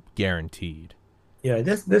guaranteed. Yeah,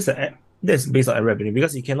 that's based on revenue,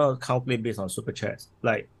 because you cannot calculate based on super chats.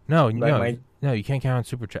 No, you can't count on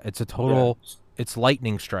super chat. It's a total. Yeah. It's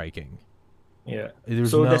lightning striking. Yeah.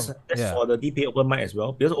 That's for the DPA open mic as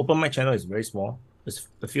well, because open mic channel is very small. It's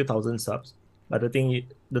a few thousand subs. But the thing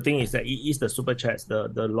is that it is the super chats,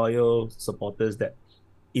 the loyal supporters that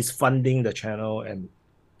is funding the channel. And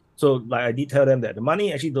so like I did tell them that the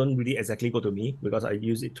money actually don't really exactly go to me, because I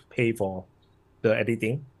use it to pay for the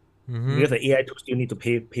editing. Because the AI tool still need to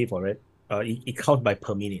pay for it. It counts by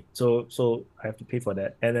per minute. So I have to pay for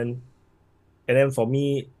that. And then for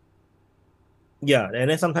me, yeah, and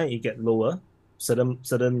then sometimes it get lower certain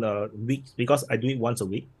weeks, because I do it once a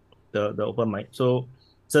week, the open mic. So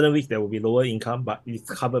certain weeks there will be lower income, but it's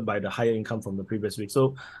covered by the higher income from the previous week.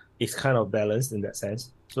 So it's kind of balanced in that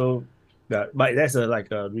sense. So yeah, but that's a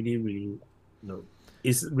really, really,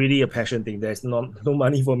 it's really a passion thing. There's no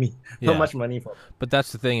money for me, not much money for me. But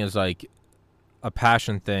that's the thing, is like a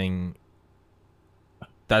passion thing.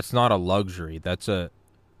 That's not a luxury. It's a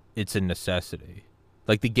necessity.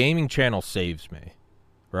 Like the gaming channel saves me,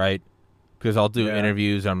 right? Because I'll do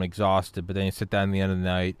interviews, I'm exhausted, but then you sit down at the end of the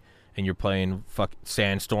night and you're playing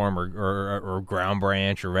Sandstorm or Ground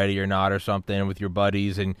Branch or Ready or Not or something with your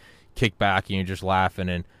buddies, and kick back and you're just laughing,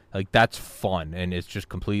 and like that's fun, and it's just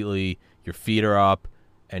completely, your feet are up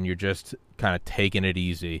and you're just kind of taking it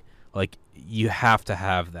easy. Like you have to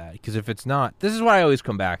have that, because if it's not, this is what I always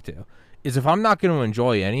come back to, is if I'm not going to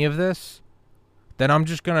enjoy any of this, then I'm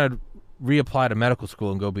just going to reapply to medical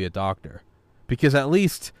school and go be a doctor, because at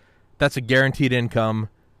least that's a guaranteed income,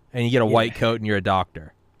 and you get a white coat and you're a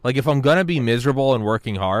doctor. Like if I'm going to be miserable and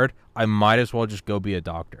working hard, I might as well just go be a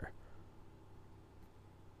doctor.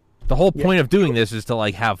 The whole point of doing this is to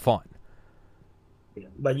like have fun. Yeah,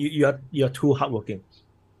 but you're too hardworking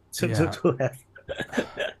to have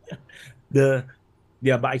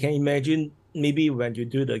but I can imagine maybe when you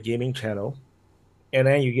do the gaming channel, and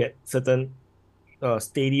then you get certain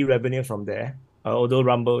steady revenue from there. Although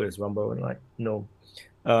Rumble is Rumble, and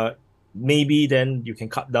maybe then you can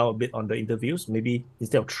cut down a bit on the interviews. Maybe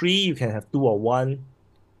instead of 3, you can have 2 or 1,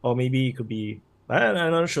 or maybe it could be,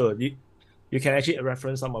 I'm not sure. You can actually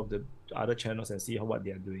reference some of the other channels and see what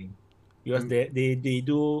they are doing, because they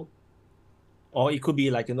do, or it could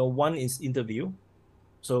be like, one is interview,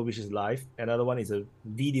 so which is live. Another one is a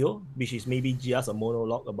video, which is maybe just a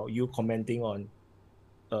monologue about you commenting on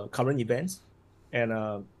current events,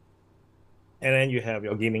 and then you have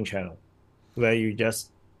your gaming channel, where you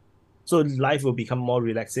just, so life will become more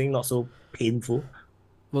relaxing, not so painful.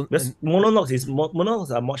 Well,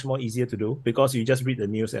 monologues are much more easier to do, because you just read the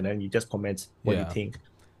news and then you just comment what you think.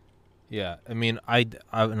 Yeah, I mean, I've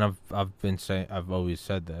always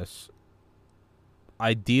said this.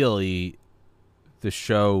 Ideally, the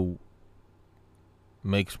show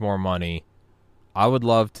makes more money. I would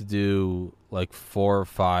love to do like 4 or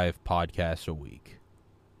 5 podcasts a week,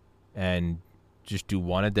 and just do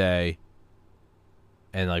one a day,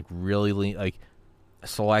 and like really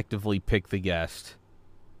selectively pick the guest.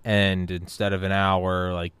 And instead of an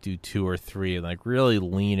hour, like do 2 or 3, and like really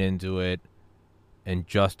lean into it and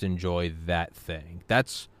just enjoy that thing.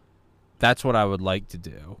 That's what I would like to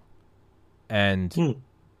do. And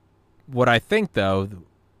what I think though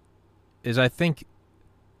is I think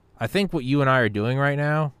what you and I are doing right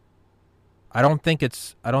now, I don't think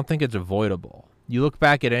it's avoidable. You look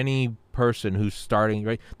back at any person who's starting,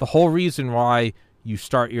 right? The whole reason why you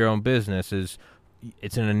start your own business is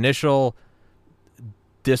it's an initial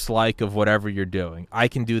dislike of whatever you're doing. I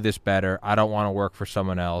can do this better. I don't want to work for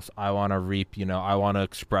someone else. I want to reap, I want to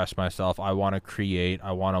express myself. I want to create.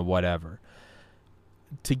 I want to whatever.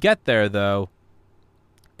 To get there, though,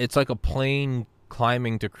 it's like a plane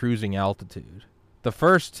climbing to cruising altitude. The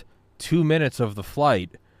first 2 minutes of the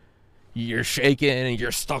flight, you're shaking and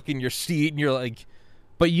you're stuck in your seat, and you're like,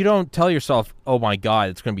 but you don't tell yourself, oh my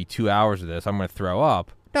God, it's going to be 2 hours of this, I'm going to throw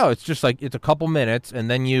up. No, it's just like, it's a couple minutes, and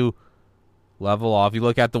then you level off. You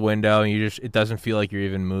look out the window and it doesn't feel like you're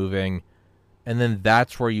even moving. And then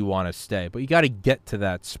that's where you want to stay. But you got to get to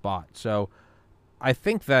that spot. So I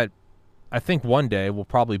think one day we'll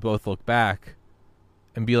probably both look back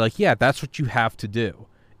and be like, yeah, that's what you have to do,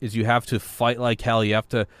 is you have to fight like hell. You have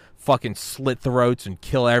to fucking slit throats and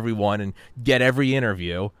kill everyone and get every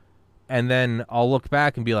interview. And then I'll look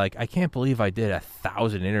back and be like, I can't believe I did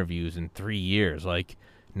 1,000 interviews in 3 years. Like,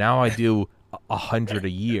 now I do 100 a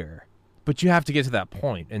year. But you have to get to that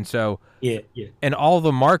point. And so, and all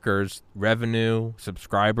the markers, revenue,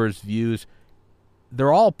 subscribers, views,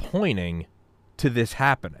 they're all pointing to this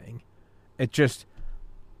happening. It just,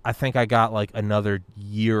 I think I got like another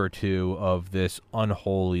year or two of this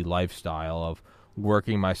unholy lifestyle of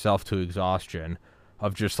working myself to exhaustion,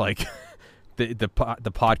 of just like the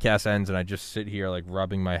podcast ends and I just sit here like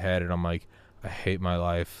rubbing my head and I'm like, I hate my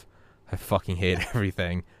life. I fucking hate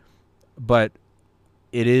everything. But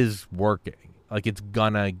it is working. Like, it's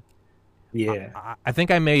gonna. Yeah. I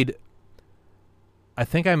think I made like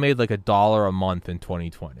 $1 a month in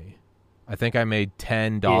 2020. I think I made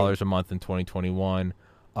 $10 a month in 2021,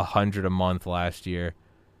 $100 a month last year,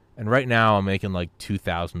 and right now I'm making like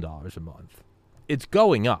 $2,000 a month. It's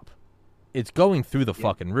going up. It's going through the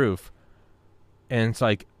fucking roof, and it's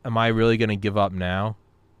like, am I really gonna give up now?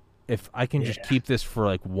 If I can just keep this for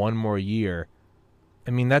like one more year. I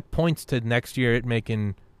mean, that points to next year it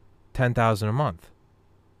making $10,000 a month.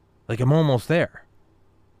 Like, I'm almost there.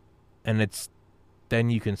 And then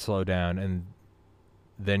you can slow down, and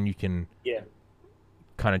then you can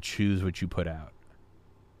kind of choose what you put out.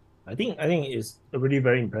 I think it's really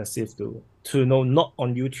very impressive to know, not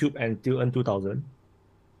on YouTube and still earn 2,000.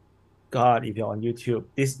 God, if you're on YouTube,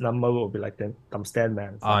 this number will be like the thumbstand,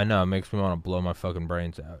 man. So. I know, it makes me want to blow my fucking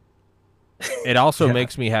brains out. It also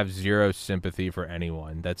makes me have zero sympathy for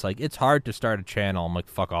anyone that's like, it's hard to start a channel. I'm like,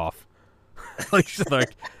 fuck off.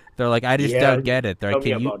 They're like, I just don't get it. They're like,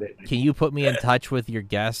 can you put me in touch with your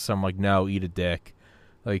guests? I'm like, no, eat a dick.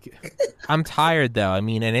 Like, I'm tired though. I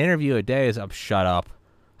mean, an interview a day is shut up.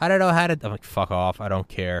 I don't know how to. I'm like, fuck off. I don't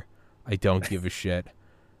care. I don't give a shit.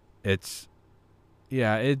 It's,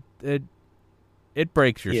 it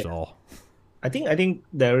breaks your soul. I think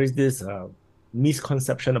there is this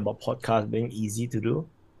misconception about podcasts being easy to do.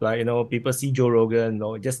 Like, people see Joe Rogan,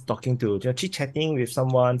 just talking to, chit-chatting with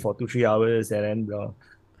someone for 2-3 hours and then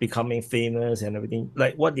becoming famous and everything.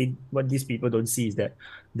 Like, what these people don't see is that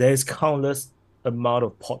there's countless amount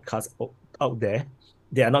of podcasts out there.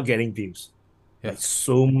 They are not getting views. Like,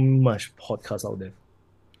 so much podcasts out there.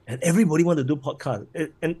 And everybody want to do podcasts.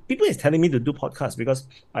 And people is telling me to do podcasts because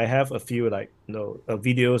I have a few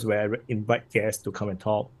videos where I invite guests to come and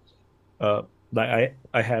talk. Like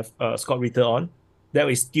I have Scott Ritter on. That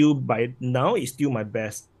is still by now is still my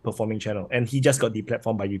best performing channel, and he just got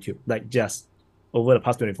deplatformed by YouTube, like just over the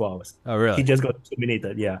past 24 hours. Oh, really? He just got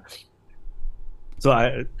terminated. Yeah.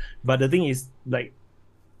 So but the thing is, like,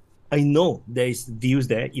 I know there is views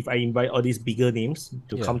there if I invite all these bigger names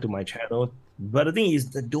to come to my channel. But the thing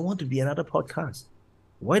is, I don't want to be another podcast.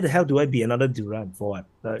 Why the hell do I be another Duran for what?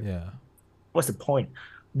 Like, what's the point?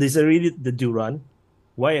 There's already the Duran.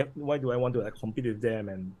 Why do I want to compete with them?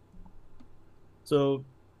 And so,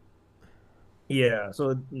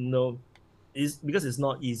 so no, it's because it's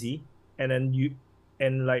not easy. And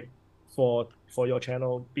then like for your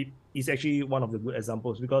channel, it's actually one of the good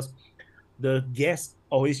examples because the guest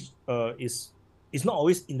always it's not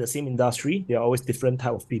always in the same industry. There are always different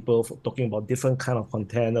type of people talking about different kind of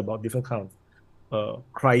content, about different kind of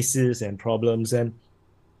crisis and problems, and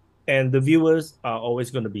the viewers are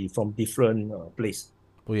always going to be from different place.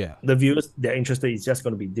 Well, yeah. The viewers they're interested is just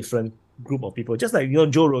going to be different group of people. Just like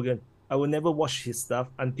Joe Rogan, I will never watch his stuff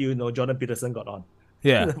until Jordan Peterson got on.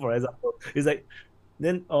 Yeah. For example, it's like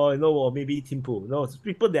then or maybe Tim Pool. No, it's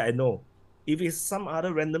people that I know. If it's some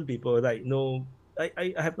other random people, like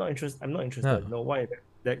I have no interest. I'm not interested. No, why?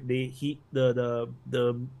 That the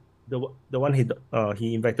one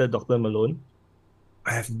he invited Dr. Malone.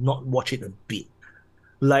 I have not watched it a bit.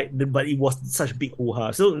 But it was such big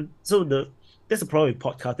hoo-ha. So that's the problem with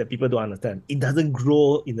podcasts that people don't understand. It doesn't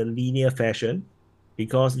grow in a linear fashion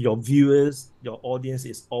because your viewers, your audience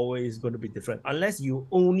is always going to be different unless you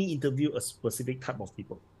only interview a specific type of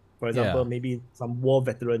people. For example, maybe some war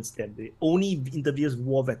veterans that they only interviews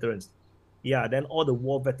war veterans. Yeah, then all the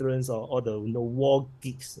war veterans or all the war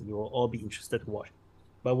geeks, you will all be interested to watch.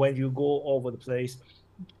 But when you go all over the place,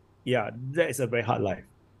 that is a very hard life.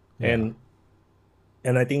 And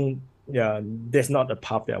I think that's not the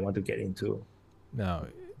path that I want to get into. No.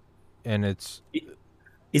 And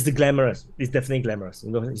It's the glamorous. It's definitely glamorous.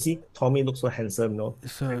 You see, Tommy looks so handsome. So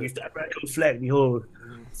And with the American flag, behold,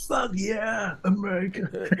 fuck yeah, America.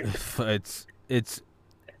 it's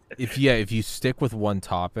if you stick with one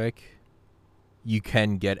topic, you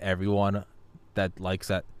can get everyone that likes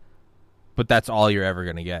that, but that's all you're ever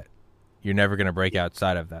gonna get. You're never gonna break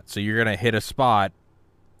outside of that. So you're gonna hit a spot,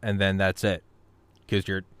 and then that's it, because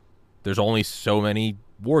there's only so many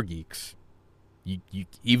war geeks. You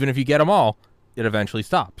even if you get them all, it eventually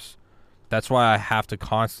stops. That's why I have to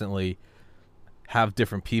constantly have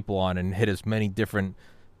different people on and hit as many different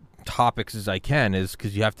topics as I can, is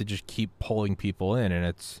because you have to just keep pulling people in, and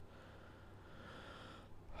it's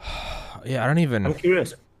yeah, I'm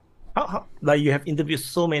curious. How like you have interviewed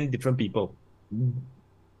so many different people.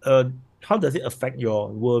 How does it affect your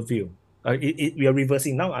worldview? We are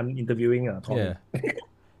reversing now. I'm interviewing Tommy. Yeah.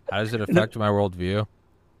 How does it affect my worldview?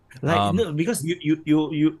 Like no, because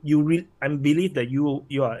I believe that you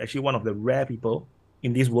are actually one of the rare people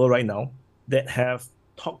in this world right now that have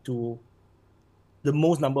talked to the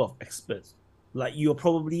most number of experts. Like you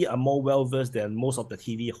probably are more well versed than most of the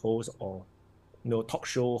TV hosts or talk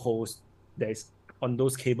show hosts that's on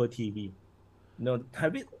those cable TV.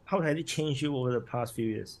 How has it changed you over the past few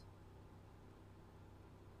years?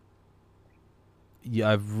 Yeah,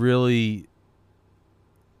 I've really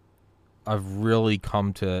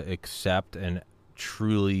come to accept and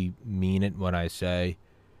truly mean it when I say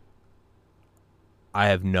I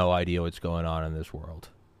have no idea what's going on in this world.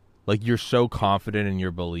 Like, you're so confident in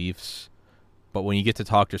your beliefs, but when you get to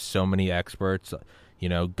talk to so many experts,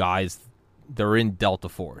 guys that are in Delta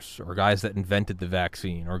Force, or guys that invented the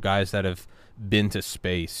vaccine, or guys that have been to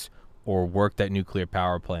space or worked at nuclear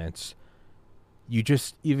power plants, you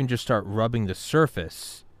just start rubbing the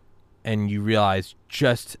surface and you realize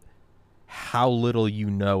just how little you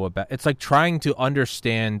know about. It's like trying to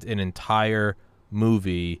understand an entire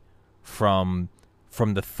movie from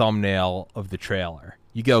the thumbnail of the trailer.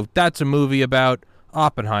 You go, that's a movie about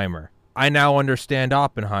Oppenheimer. I now understand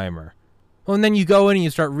Oppenheimer. Well, and then you go in and you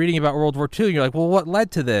start reading about World War II, and you're like, well, what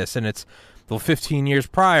led to this? And it's, well, 15 years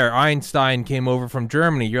prior, Einstein came over from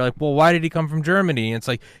Germany. You're like, well, why did he come from Germany? And it's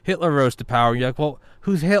like, Hitler rose to power. You're like, well,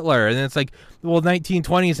 who's Hitler? And then it's like, well,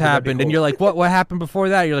 1920s happened. And you're like, what happened before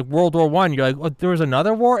that? You're like, World War I. You're like, well, there was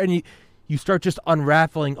another war? And you start just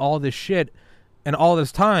unraveling all this shit. And all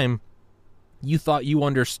this time, you thought you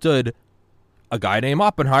understood a guy named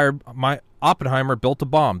Oppenheimer. Oppenheimer built a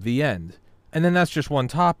bomb, the end. And then that's just one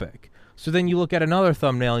topic. So then you look at another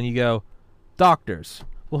thumbnail and you go, doctors.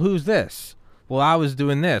 Well, who's this? Well, I was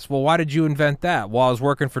doing this. Well, why did you invent that? Well, I was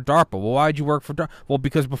working for DARPA. Well, why did you work for DARPA? Well,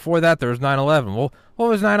 because before that there was 9/11. Well, what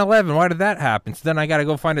was 9/11? Why did that happen? So then I got to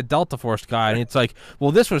go find a Delta Force guy, and it's like,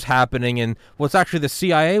 well, this was happening, and what's actually the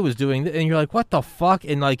CIA was doing, and you're like, what the fuck?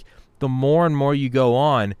 And like, the more and more you go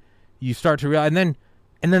on, you start to realize, and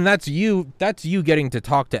then that's you getting to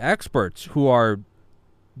talk to experts who are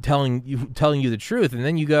telling you the truth, and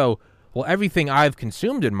then you go, well, everything I've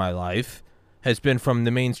consumed in my life has been from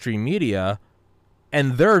the mainstream media,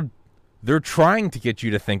 and they're trying to get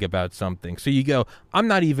you to think about something. So you go, I'm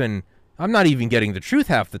not even getting the truth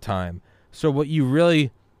half the time. So what you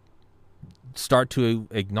really start to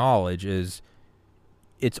acknowledge is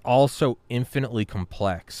it's also infinitely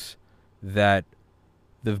complex, that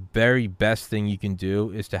the very best thing you can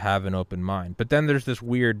do is to have an open mind. But then there's this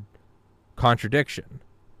weird contradiction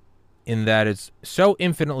in that it's so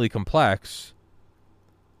infinitely complex,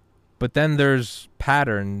 but then there's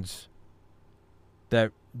patterns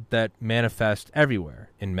that manifest everywhere,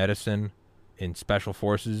 in medicine, in special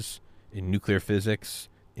forces, in nuclear physics,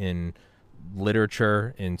 in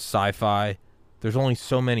literature, in sci-fi. There's only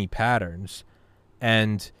so many patterns.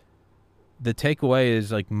 And the takeaway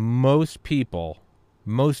is, like, most people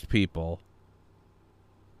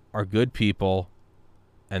are good people,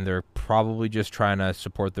 and they're probably just trying to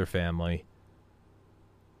support their family.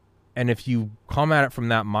 And if you come at it from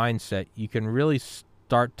that mindset, you can really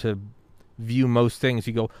start to view most things.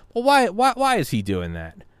 You go, well, why is he doing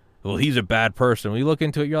that? Well, he's a bad person. When you look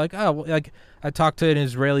into it, you're like, oh, well, like, I talked to an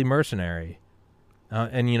Israeli mercenary,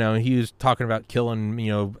 and he was talking about killing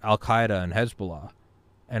Al Qaeda and Hezbollah,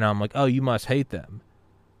 and I'm like, oh, you must hate them.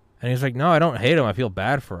 And he's like, no, I don't hate him. I feel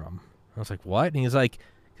bad for him. I was like, what? And he's like,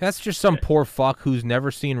 that's just some poor fuck who's never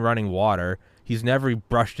seen running water. He's never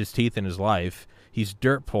brushed his teeth in his life. He's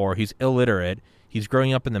dirt poor. He's illiterate. He's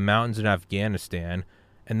growing up in the mountains in Afghanistan.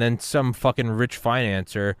 And then some fucking rich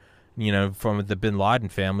financer, from the Bin Laden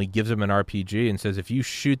family, gives him an RPG and says, if you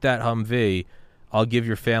shoot that Humvee, I'll give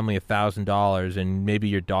your family $1,000 and maybe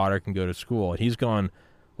your daughter can go to school. And he's going,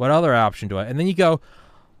 what other option do I? And then you go,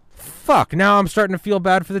 fuck, now I'm starting to feel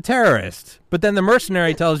bad for the terrorist. But then the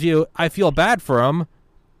mercenary tells you, I feel bad for him,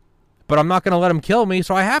 but I'm not going to let him kill me,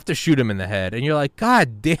 so I have to shoot him in the head. And you're like,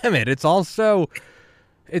 God damn it. It's also,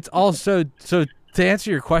 so to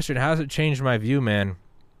answer your question, how has it changed my view, man,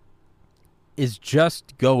 is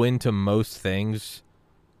just go into most things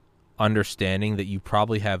understanding that you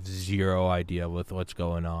probably have zero idea with what's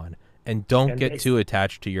going on. And don't get too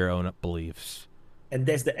attached to your own beliefs. And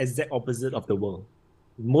that's the exact opposite of the world.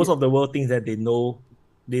 Most of the world thinks that they know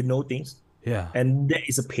things. Yeah. And that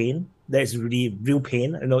is a pain. That is really real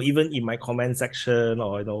pain. Even in my comment section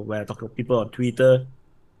or when I talk to people on Twitter,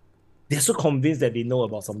 they're so convinced that they know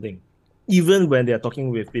about something. Even when they're talking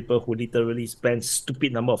with people who literally spend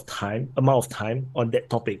stupid amount of time on that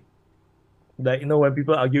topic. Like, when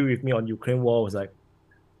people argue with me on Ukraine war, I was like,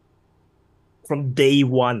 from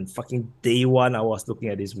fucking day one, I was looking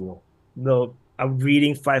at this war. No, I'm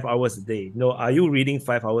reading 5 hours a day. No, are you reading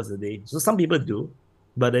 5 hours a day? So some people do.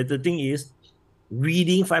 But the thing is,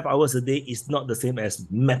 reading 5 hours a day is not the same as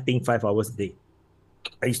mapping 5 hours a day.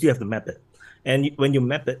 You still have to map it. And when you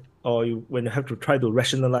map it, or when you have to try to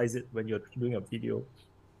rationalize it when you're doing a video,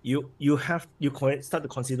 you start to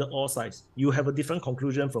consider all sides. You have a different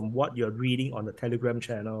conclusion from what you're reading on the Telegram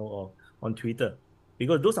channel or on Twitter,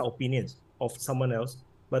 because those are opinions of someone else.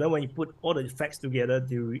 But then when you put all the facts together,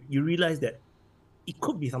 you realize that it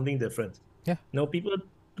could be something different. Yeah. People,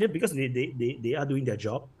 because they are doing their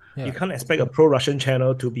job. Yeah. You can't expect a pro-Russian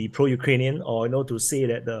channel to be pro-Ukrainian or to say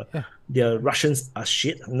that their Russians are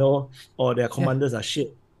shit, or their commanders are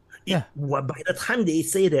shit. By the time they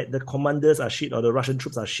say that the commanders are shit or the Russian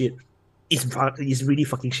troops are shit, it's really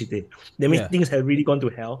fucking shitty. That means things have really gone to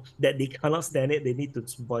hell, that they cannot stand it. They need to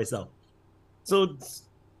voice out. So,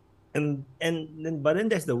 but then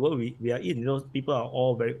that's the world we are in. People are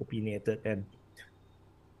all very opinionated, and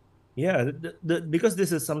because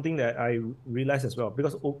this is something that I realized as well.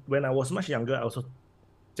 Because when I was much younger, I also,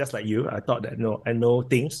 just like you, I thought that I know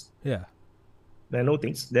things. Yeah, I know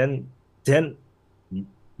things. Then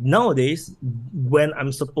nowadays, when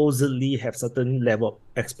I'm supposedly have certain level of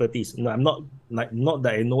expertise, I'm not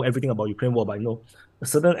that I know everything about Ukraine war, but I know a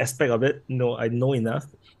certain aspect of it. I know enough.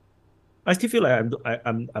 I still feel like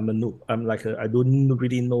I'm a noob. I'm like I don't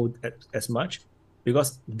really know as much,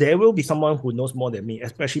 because there will be someone who knows more than me,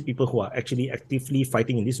 especially people who are actually actively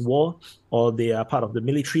fighting in this war, or they are part of the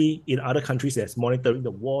military in other countries that's monitoring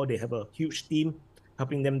the war. They have a huge team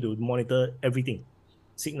helping them to monitor everything.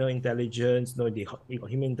 Signal intelligence, they got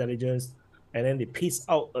human intelligence, and then they piece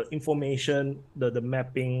out information, the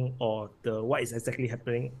mapping or the what is exactly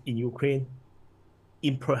happening in Ukraine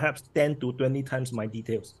in perhaps 10 to 20 times my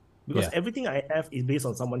details, because everything I have is based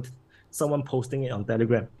on someone posting it on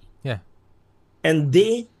Telegram. Yeah. And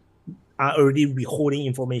they are already withholding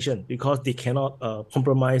information because they cannot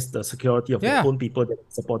compromise the security of their own people that they're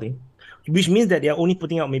supporting, which means that they are only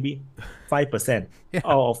putting out maybe 5%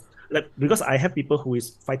 of. Because I have people who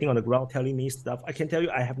is fighting on the ground telling me stuff, I can tell you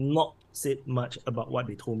I have not said much about what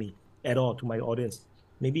they told me at all to my audience.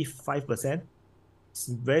 Maybe 5%. It's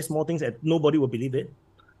very small things that nobody will believe it.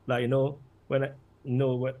 Because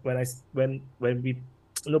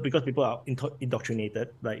people are indoctrinated,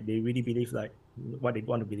 like they really believe like what they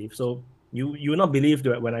want to believe. So you will not believe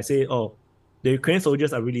that when I say, the Ukrainian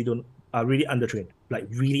soldiers are really undertrained, like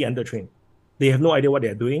really undertrained. They have no idea what they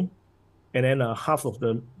are doing. And then half of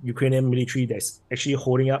the Ukrainian military that's actually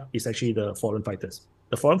holding up is actually the foreign fighters.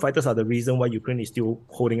 The foreign fighters are the reason why Ukraine is still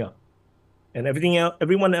holding up. And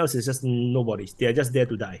everyone else is just nobodies. They are just there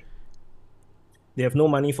to die. They have no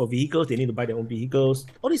money for vehicles. They need to buy their own vehicles.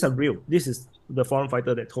 All these are real. This is the foreign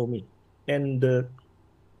fighter that told me. And the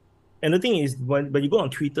thing is, when you go on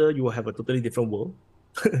Twitter, you will have a totally different world.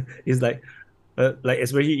 It's like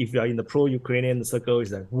especially if you are in the pro-Ukrainian circle,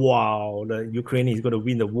 it's like, wow, the Ukraine is going to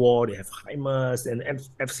win the war. They have HIMARS and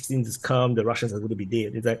F-16 has come. The Russians are going to be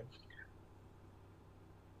dead. It's like,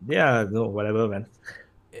 whatever, man.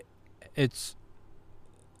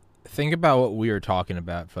 Think about what we were talking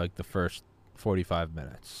about for like the first 45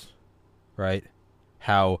 minutes, right?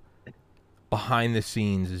 How behind the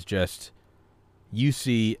scenes is just, you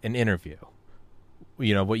see an interview.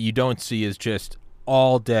 What you don't see is just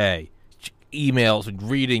all day emails and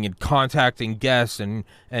reading and contacting guests and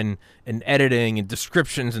editing and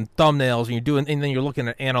descriptions and thumbnails, and then you're looking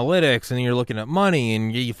at analytics, and then you're looking at money,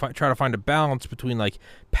 and you try to find a balance between like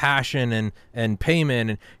passion and payment,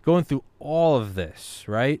 and going through all of this,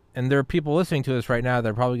 right? And there are people listening to this right now that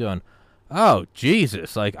are probably going, oh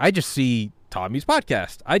Jesus, like I just see Tommy's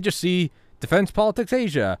podcast, I just see Defense Politics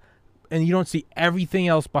Asia, and you don't see everything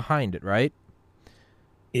else behind it, right?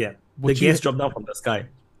 Yeah, the gas dropped down from the sky.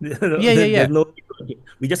 There's no,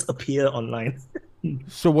 we just appear online.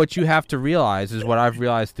 So what you have to realize is what I've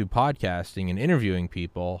realized through podcasting and interviewing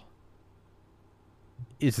people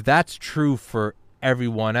is that's true for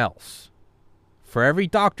everyone else. For every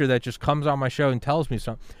doctor that just comes on my show and tells me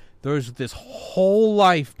something, there's this whole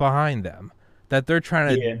life behind them that they're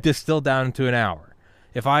trying to distill down into an hour.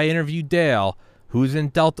 If I interview Dale, who's in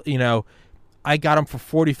Delta, I got him for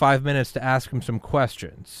 45 minutes to ask him some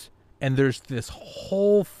questions. And there's this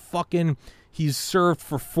whole fucking, he's served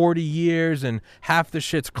for 40 years and half the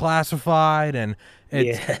shit's classified. And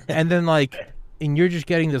and then and you're just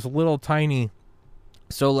getting this little tiny,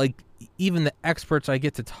 so even the experts I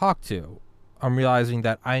get to talk to, I'm realizing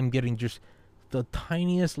that I'm getting just the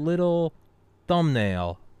tiniest little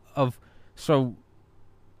thumbnail of, so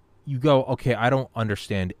you go, okay, I don't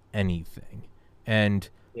understand anything. And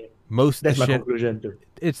most that's of the my shit, conclusion too.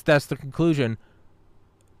 That's the conclusion.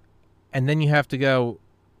 And then you have to go,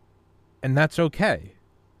 and that's okay.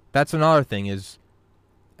 That's another thing is,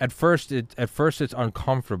 at first it's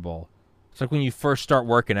uncomfortable. It's like when you first start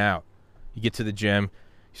working out. You get to the gym,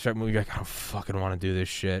 you start moving, you're like, I don't fucking want to do this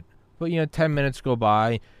shit. But 10 minutes go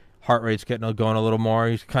by, heart rate's getting going a little more,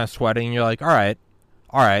 you're kind of sweating, and you're like, all right,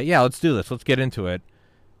 yeah, let's do this, let's get into it.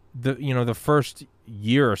 The first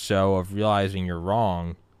year or so of realizing you're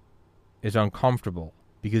wrong is uncomfortable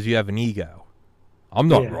because you have an ego. I'm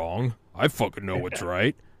not wrong. I fucking know what's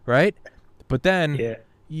right? But then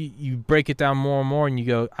you break it down more and more, and you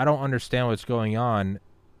go, I don't understand what's going on,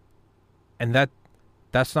 and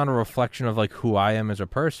that's not a reflection of who I am as a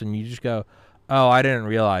person. You just go, oh, I didn't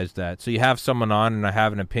realize that. So you have someone on, and I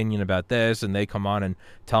have an opinion about this, and they come on and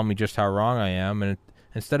tell me just how wrong I am, and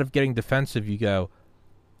instead of getting defensive, you go,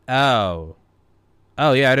 oh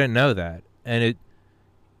yeah, I didn't know that, and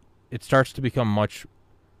it starts to become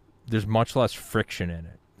there's much less friction in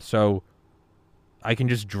it. So I can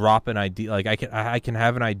just drop an idea. I can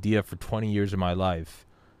have an idea for 20 years of my life,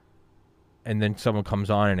 and then someone comes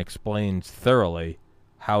on and explains thoroughly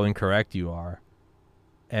how incorrect you are.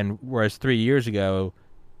 And whereas 3 years ago,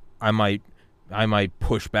 I might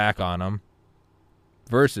push back on them,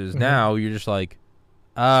 versus now you're just like,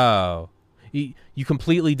 oh, you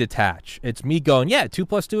completely detach. It's me going, yeah, 2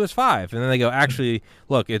 + 2 is 5, and then they go, actually,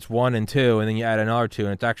 look, it's 1 and 2, and then you add another 2,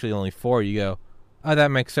 and it's actually only 4. You go, oh,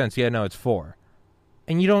 that makes sense. Yeah, no, it's 4,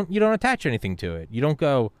 and you don't attach anything to it. You don't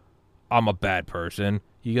go, I'm a bad person.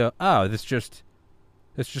 You go, oh, it's just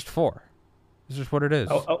 4. It's just what it is.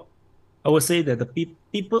 I would say that the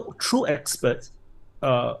people, true experts,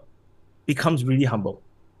 becomes really humble.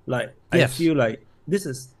 I feel like this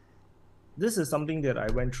is something that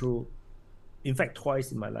I went through, in fact,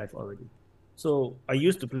 twice in my life already. So I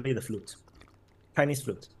used to play the flute, Chinese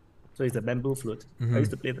flute. So it's a bamboo flute. I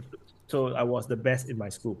used to play the flute. So I was the best in my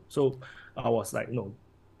school. So I was like, no,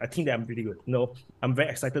 I think that I'm pretty good. No, I'm very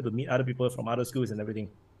excited to meet other people from other schools and everything.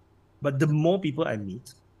 But the more people I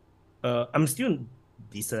meet, I'm still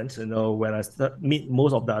decent, when I meet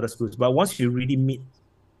most of the other schools. But once you really meet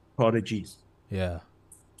prodigies,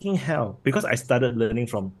 fucking hell, because I started learning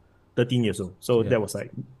from 13 years old. So that was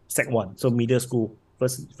Sec 1, so middle school,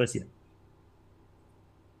 first year.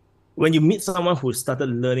 When you meet someone who started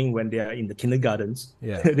learning when they are in the kindergartens,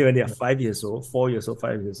 when they are 5 years old, 4 years old,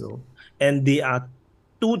 5 years old, and they are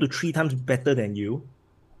 2 to 3 times better than you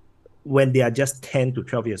when they are just 10 to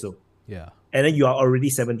 12 years old. And then you are already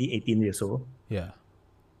 17, 18 years old.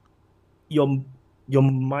 Your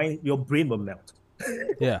mind, your brain will melt.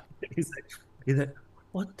 It's like,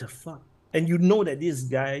 what the fuck? And you know that this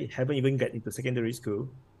guy haven't even get into secondary school.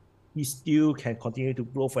 He still can continue to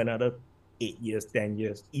grow for another 8 years, 10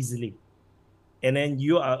 years easily. And then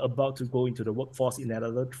you are about to go into the workforce in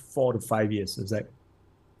another 4 to 5 years. It's like,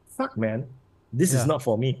 fuck, man, this is not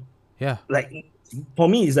for me. For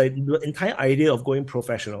me, it's like the entire idea of going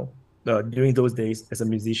professional during those days as a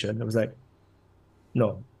musician. I was like,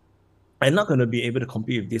 no, I'm not going to be able to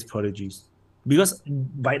compete with these prodigies, because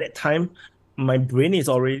by that time, my brain is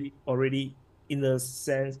already in a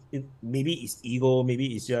sense, maybe it's ego,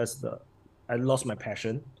 maybe it's just I lost my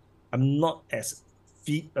passion. I'm not as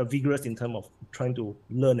vigorous in terms of trying to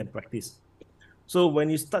learn and practice. So when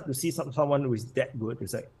you start to see someone who is that good,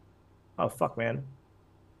 it's like, oh fuck, man,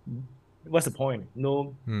 what's the point?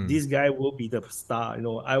 This guy will be the star.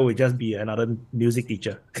 I will just be another music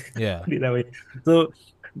teacher. That way. So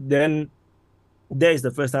then that is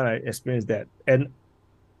the first time I experienced that.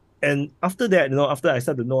 And after that, after I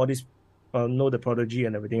started to know all this, know the prodigy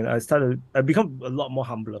and everything, I become a lot more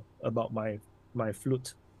humbler about my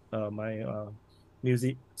flute, my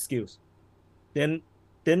music skills. Then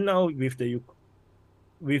now with the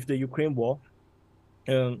Ukraine war,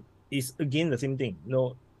 it's again the same thing.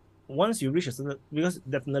 once you reach a certain, because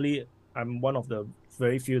definitely I'm one of the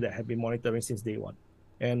very few that have been monitoring since day one,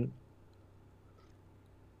 and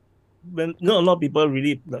when not a lot of people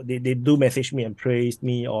really they do message me and praise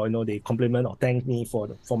me, or they compliment or thank me for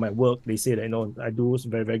my work. They say that I do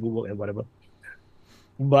very very good work and whatever.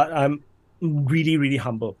 But I'm really really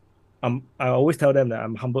humble. I always tell them that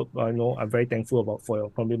I'm humble. I'm very thankful for your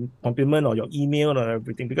compliment or your email or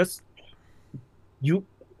everything, because you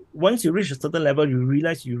once you reach a certain level, you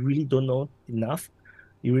realize you really don't know enough.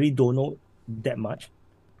 You really don't know that much,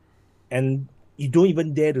 and you don't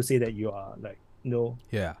even dare to say that you are like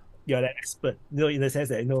Yeah. you're an expert. In the sense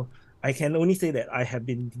that I can only say that I have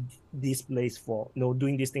been this place for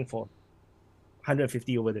doing this thing for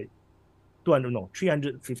 150 over days, 200 no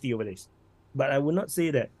 350 over days, but I would not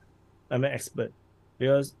say that I'm an expert,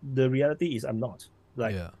 because the reality is I'm not.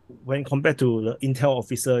 Like, Yeah. when compared to the intel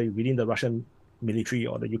officer within the Russian military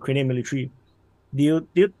or the Ukrainian military, they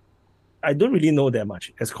I don't really know that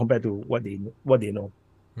much as compared to what they know.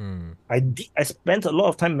 I spent a lot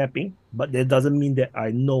of time mapping, but that doesn't mean that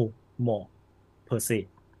I know more per se,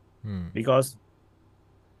 because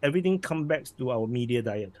everything comes back to our media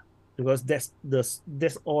diet, because that's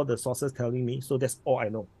all the sources telling me, so that's all I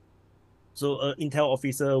know. So an intel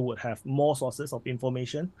officer would have more sources of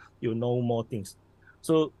information, you know more things.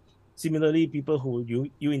 So similarly, people who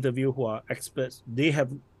you interview who are experts, they have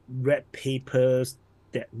read papers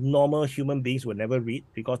that normal human beings would never read,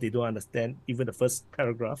 because they don't understand even the first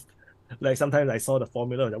paragraph. Like, sometimes I saw the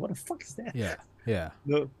formula, like, what the fuck is that? Yeah. Yeah.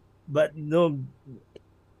 No, but no,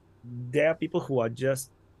 there are people who are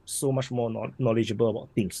just so much more knowledgeable about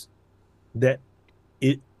things, that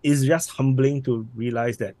it is just humbling to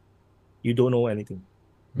realize that you don't know anything.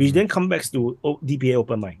 Which then come back to DPA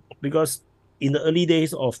Open Mind, because in the early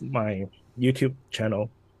days of my YouTube channel,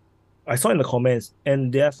 I saw in the comments,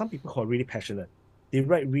 and there are some people who are really passionate. They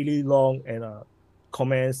write really long and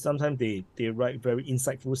comments. Sometimes they write very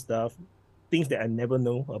insightful stuff, things that I never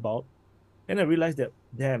know about. And I realized that,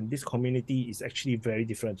 damn, this community is actually very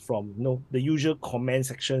different from the usual comment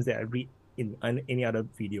sections that I read in any other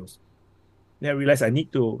videos. Then I realized I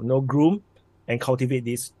need to groom and cultivate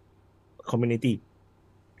this community.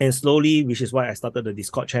 And slowly, which is why I started the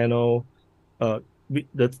Discord channel. But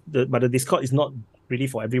the Discord is not really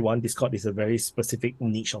for everyone. Discord is a very specific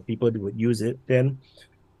niche of people that would use it.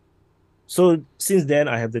 So since then,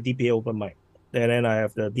 I have the DPA Open Mic, and then I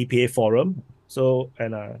have the DPA Forum. So,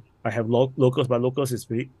 and I have locals, but locals is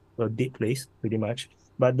pretty a dead place pretty much.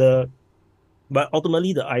 But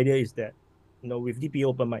ultimately, the idea is that with DPA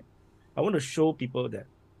Open Mic, I want to show people that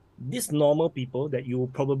these normal people that you will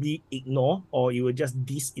probably ignore, or you will just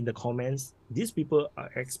diss in the comments, these people are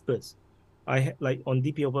experts. Like on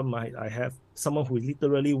DP Open Mic, I have someone who is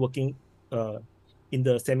literally working in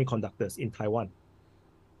the semiconductors in Taiwan,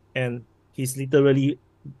 and he's literally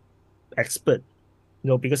expert,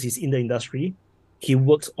 because he's in the industry. He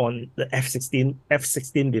works on the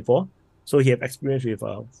F-16 before, so he have experience with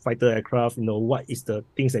fighter aircraft. What is the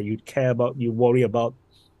things that you care about, you worry about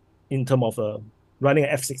in terms of running an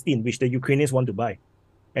F-16, which the Ukrainians want to buy.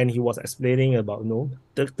 And he was explaining about,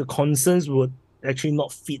 the concerns would actually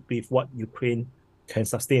not fit with what Ukraine can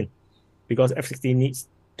sustain, because F-16 needs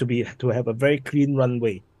to have a very clean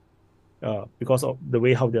runway, because of the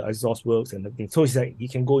way how the exhaust works and everything. So he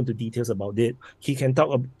can go into details about it. He can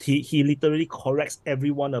talk. He literally corrects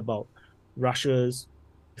everyone about Russia's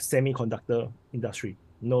semiconductor industry.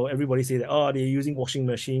 Everybody say that they're using washing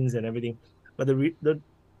machines and everything, but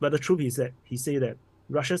the truth is that he say that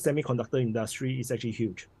Russia's semiconductor industry is actually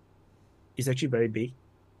huge. It's actually very big,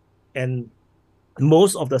 and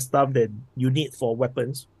most of the stuff that you need for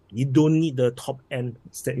weapons, you don't need the top end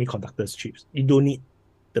semiconductors chips. You don't need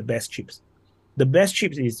the best chips. The best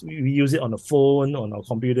chips is we use it on the phone, on our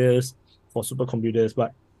computers, for supercomputers,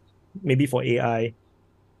 but maybe for AI.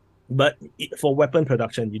 But for weapon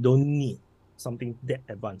production, you don't need something that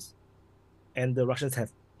advanced. And the Russians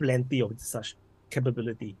have plenty of such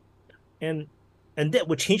capability. And that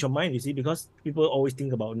would change your mind, you see, because people always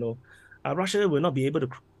think about, Russia will not be able to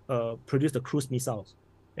produce the cruise missiles,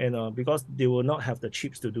 and because they will not have the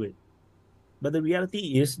chips to do it. But the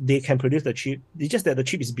reality is they can produce the chip. It's just that the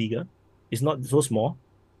chip is bigger. It's not so small,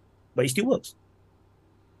 but it still works.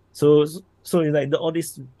 So it's like all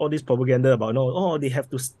this propaganda about they have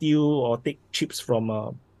to steal or take chips from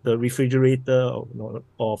the refrigerator,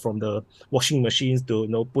 or from the washing machines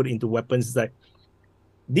to put into weapons. It's like,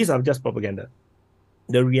 these are just propaganda.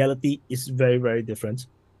 The reality is very, very different.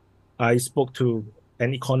 I spoke to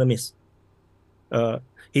an economist.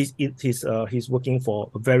 He's working for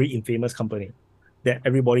a very infamous company that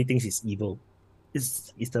everybody thinks is evil.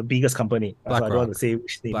 it's the biggest company. So I don't want to say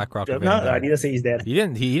which name. BlackRock. No, I didn't say it's that. He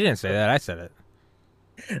didn't say that. I said it.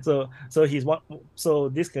 So he's one. So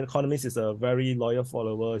this economist is a very loyal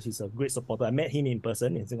follower. He's a great supporter. I met him in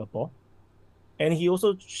person in Singapore, and he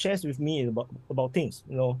also shares with me about things,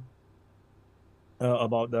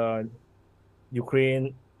 about the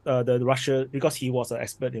Ukraine, the Russia, because he was an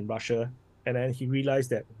expert in Russia, and then he realized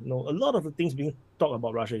that a lot of the things being talked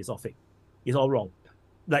about Russia is all fake. It's all wrong.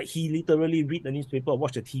 Like he literally read the newspaper,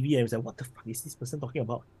 watch the TV, and was like, "What the fuck is this person talking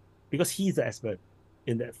about?" Because he's the expert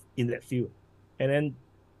in that field, and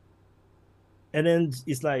then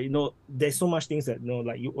it's like there's so much things that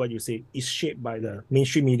like what you say is shaped by the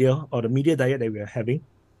mainstream media or the media diet that we are having,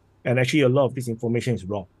 and actually a lot of this information is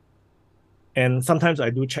wrong. And sometimes I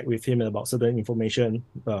do check with him about certain information,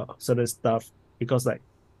 certain stuff, because like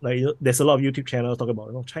there's a lot of YouTube channels talking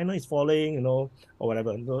about China is falling, or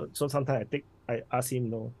whatever. So sometimes I ask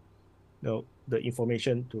him, the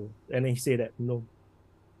information and then he say that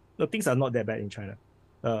things are not that bad in China.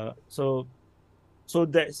 So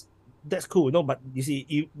that's cool. But you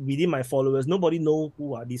see, within my followers, nobody know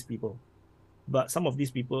who are these people. But some of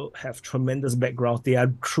these people have tremendous backgrounds. They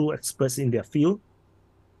are true experts in their field,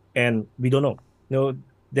 and we don't know.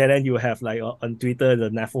 Then you have like on Twitter, the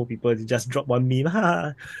NAFO people just drop one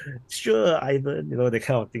meme. Sure, Ivan, the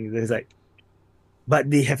kind of thing. It's like, but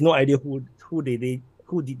they have no idea who did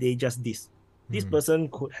they just diss. This person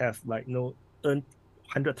could have earned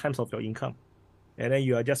 100 times of your income, and then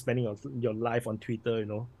you are just spending your life on Twitter,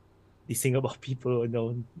 dissing about people,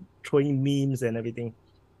 throwing memes and everything.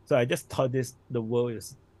 So I just thought the world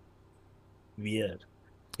is weird.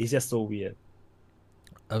 It's just so weird.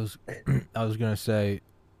 I was gonna say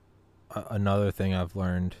another thing I've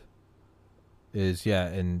learned is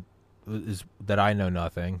that I know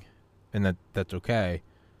nothing, and that's okay.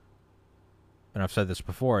 And I've said this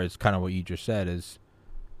before. It's kind of what you just said, is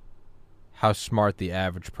how smart the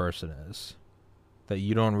average person is. That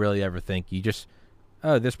you don't really ever think, you just,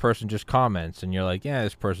 this person just comments, and you're like, yeah,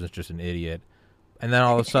 this person's just an idiot. And then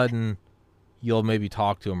all of a sudden, you'll maybe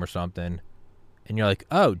talk to him or something, and you're like,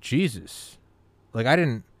 oh, Jesus. I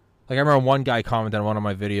remember one guy commented on one of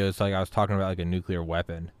my videos, I was talking about a nuclear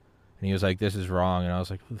weapon, and he was like, this is wrong, and I was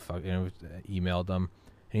like, who the fuck, emailed him,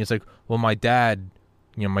 and he was like, well, my dad's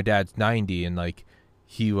 90, and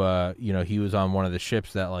he was on one of the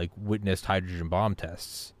ships that witnessed hydrogen bomb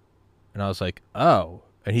tests, and I was like, oh,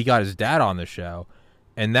 and he got his dad on the show,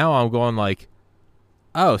 and now I'm going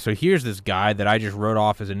oh, so here's this guy that I just wrote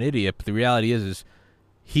off as an idiot, but the reality is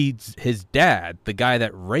his dad, the guy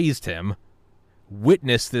that raised him,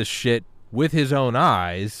 witnessed this shit with his own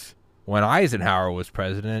eyes when Eisenhower was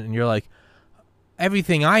president, and you're like,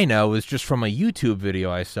 everything I know is just from a YouTube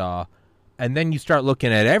video I saw. And then you start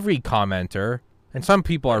looking at every commenter, and some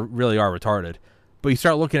people really are retarded, but you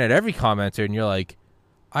start looking at every commenter and you're like,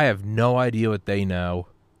 I have no idea what they know.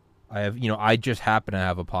 I just happen to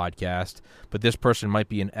have a podcast, but this person might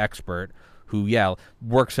be an expert who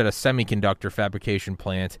works at a semiconductor fabrication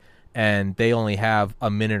plant, and they only have a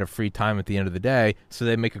minute of free time at the end of the day, so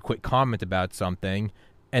they make a quick comment about something,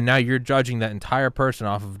 and now you're judging that entire person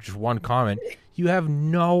off of just one comment. You have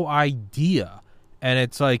no idea. And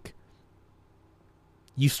it's like,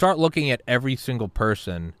 you start looking at every single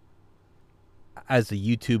person as a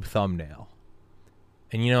YouTube thumbnail.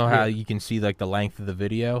 And you know how you can see the length of the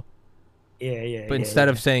video? Yeah. But instead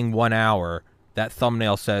of saying 1 hour, that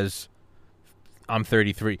thumbnail says, I'm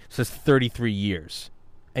 33. It says 33 years.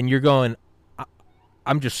 And you're going,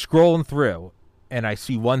 I'm just scrolling through, and I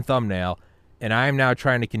see one thumbnail, and I am now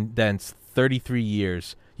trying to condense 33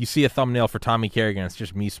 years. You see a thumbnail for Tommy Kerrigan, it's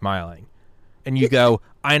just me smiling. And you go,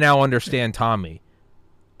 I now understand Tommy.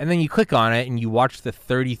 And then you click on it, and you watch the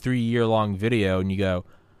 33-year-long video, and you go,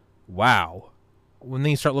 wow. When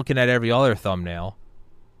then you start looking at every other thumbnail,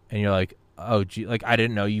 and you're like, oh, gee, I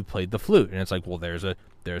didn't know you played the flute. And it's like, well, there's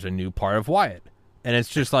a new part of Wyatt. And it's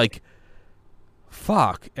just like,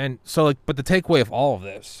 fuck. And so, but the takeaway of all of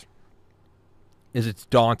this is it's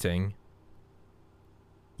daunting.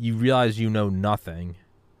 You realize you know nothing.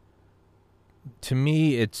 To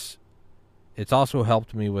me, it's also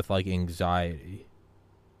helped me with anxiety.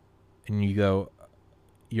 And you go,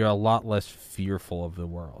 you're a lot less fearful of the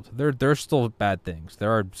world. There's still bad things.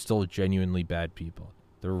 There are still genuinely bad people.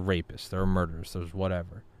 There are rapists. There are murderers. There's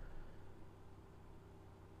whatever.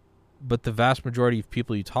 But the vast majority of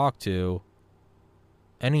people you talk to,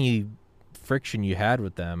 any friction you had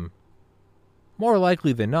with them, more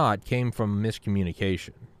likely than not, came from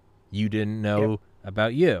miscommunication. You didn't know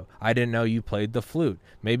about you. I didn't know you played the flute.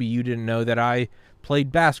 Maybe you didn't know that I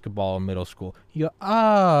played basketball in middle school. You go,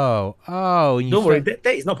 oh. And you Don't worry, that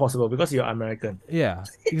is not possible because you're American. Yeah,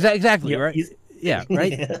 exactly, right? Yeah,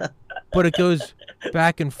 right? Yeah. But it goes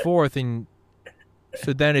back and forth, and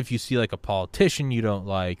so then if you see like a politician you don't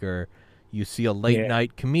like, or you see a late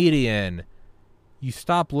night comedian, you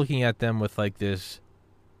stop looking at them with like this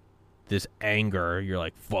anger. You're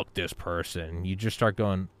like, fuck this person. You just start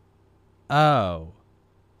going, oh,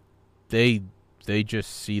 they just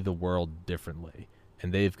see the world differently,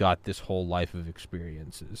 and they've got this whole life of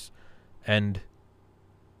experiences. And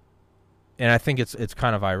I think it's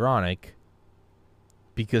kind of ironic,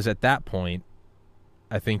 because at that point,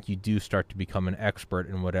 I think you do start to become an expert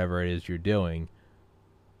in whatever it is you're doing,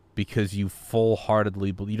 because you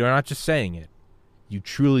full-heartedly believe. You're not just saying it. You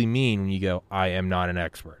truly mean when you go, I am not an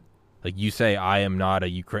expert. Like you say, I am not a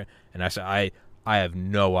Ukraine, and I say, I have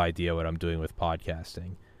no idea what I'm doing with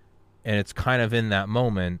podcasting. And it's kind of in that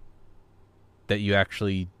moment that you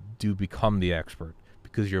actually do become the expert,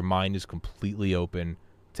 because your mind is completely open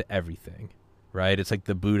to everything, right? It's like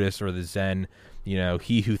the Buddhist or the Zen,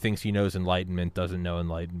 he who thinks he knows enlightenment doesn't know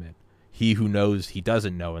enlightenment. He who knows he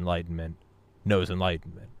doesn't know enlightenment knows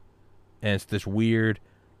enlightenment. And it's this weird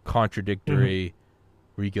contradictory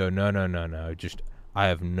where you go, no, just, I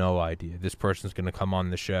have no idea. This person's going to come on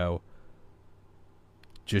the show.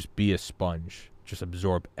 Just be a sponge. Just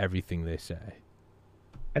absorb everything they say.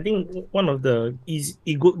 I think one of the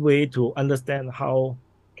a good way to understand how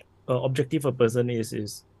objective a person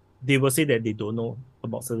is they will say that they don't know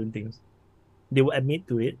about certain things. They will admit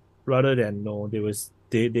to it rather than no.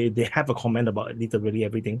 They have a comment about literally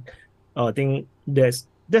everything. I think that's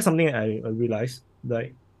something I realized,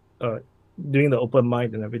 like during the open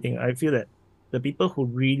mic and everything. I feel that the people who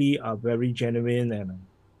really are very genuine and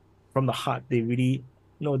from the heart, they really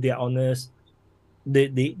they are honest.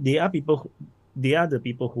 They are people. They are the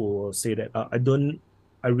people who will say that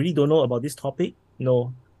I really don't know about this topic.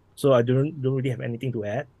 No, so I don't really have anything to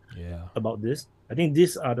add. About this. I think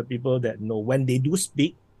these are the people that when they do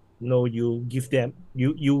speak, you give them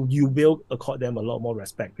you will accord them a lot more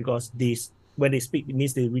respect, because when they speak, it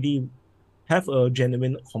means they really have a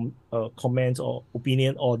genuine comment or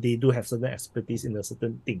opinion, or they do have certain expertise in a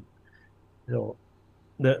certain thing. So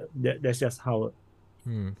that's just how.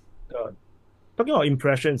 Talking about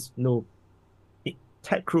impressions,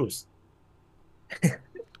 Ted Cruz.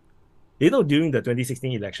 During the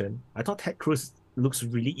 2016 election, I thought Ted Cruz looks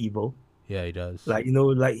really evil. Yeah, he does. Like,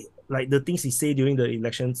 like the things he say during the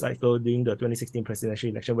election cycle, during the 2016 presidential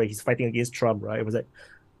election, where he's fighting against Trump, right? It was like,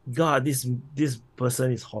 God, this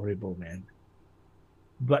person is horrible, man.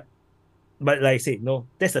 But like I said,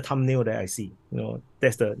 that's the thumbnail that I see.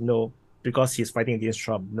 That's because he's fighting against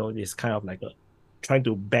Trump. It's kind of like trying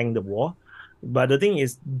to bang the wall. But the thing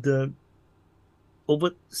is,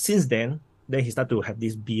 since then he started to have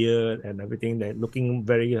this beard and everything, that looking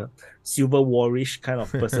very Civil War-ish kind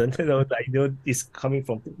of person. Is coming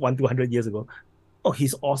from 200 years ago. Oh,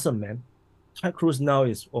 he's awesome, man. Ted Cruz now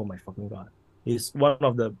is, oh my fucking God. He's one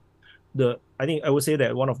of the I think I would say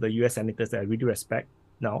that one of the US senators that I really respect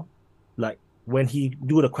now. Like when he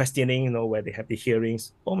do the questioning, where they have the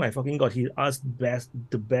hearings, oh my fucking God, he asked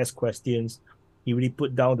the best questions. He really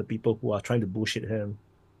put down the people who are trying to bullshit him.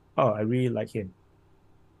 Oh, I really like him.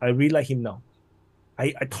 I really like him now.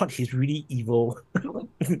 I thought he's really evil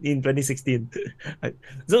in 2016.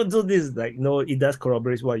 So this is like, it does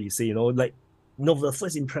corroborate what you say, the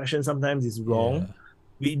first impression sometimes is wrong. Yeah.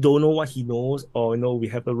 We don't know what he knows, or we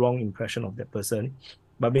have the wrong impression of that person.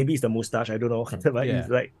 But maybe it's the mustache, I don't know. But He's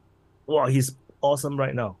like, wow, he's awesome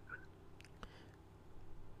right now.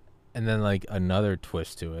 And then like another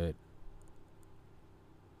twist to it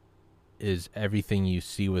is everything you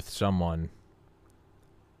see with someone,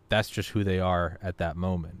 that's just who they are at that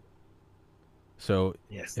moment. So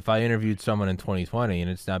if I interviewed someone in 2020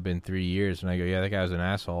 and it's not been 3 years and I go, yeah, that guy was an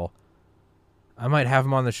asshole, I might have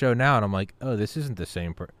him on the show now and I'm like, oh, this isn't the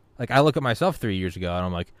same like I look at myself 3 years ago and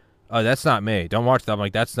I'm like, oh, that's not me. Don't watch that. I'm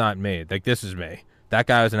like, that's not me. Like, this is me. That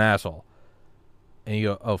guy was an asshole. And you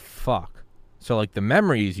go, oh, fuck. So like the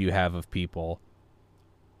memories you have of people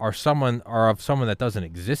are of someone that doesn't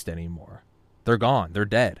exist anymore. They're gone. They're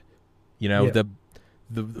dead. If you and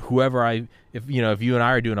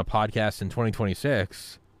I are doing a podcast in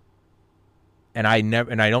 2026 and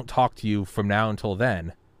I don't talk to you from now until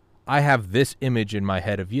then, I have this image in my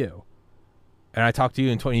head of you. And I talk to you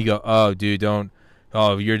in 20, you go, oh, dude,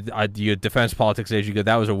 you're defense politics age. You go,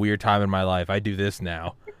 that was a weird time in my life. I do this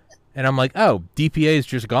now. And I'm like, oh, DPA is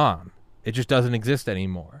just gone. It just doesn't exist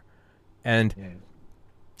anymore. And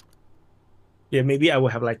maybe I will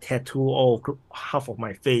have like tattoo all half of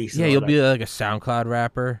my face. Yeah, you'll be like a SoundCloud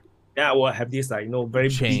rapper. Yeah, I will have this like very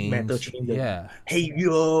big metal chains. chain. Yeah. Hey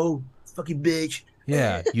yo, fucking bitch.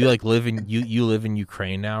 Yeah, you like live in you live in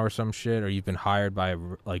Ukraine now or some shit, or you've been hired by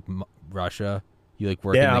like Russia. You like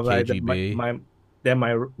work Then in the I'm like KGB.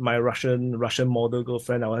 my Russian model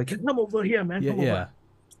girlfriend. I was like, come over here, man. Yeah, Come yeah. over.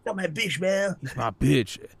 Got my bitch, man. He's my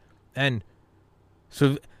bitch, and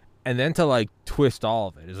so and then to like twist all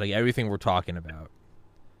of it is like everything we're talking about,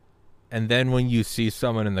 and then when you see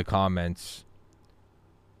someone in the comments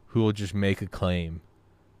who will just make a claim,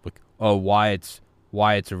 like, oh, Wyatt's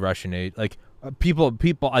a Russian aid, like people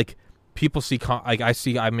like people see like I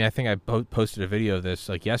see. I mean, I think I posted a video of this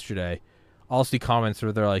like yesterday. I'll see comments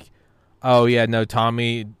where they're like, "Oh yeah, no,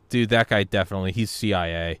 Tommy, dude, that guy definitely he's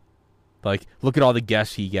CIA. Like, look at all the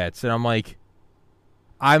guests he gets." And I'm like,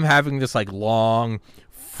 I'm having this like long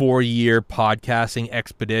 4-year podcasting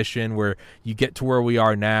expedition where you get to where we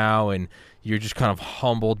are now and you're just kind of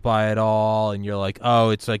humbled by it all, and you're like, oh,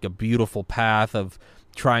 it's like a beautiful path of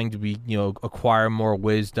trying to be, acquire more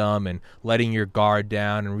wisdom and letting your guard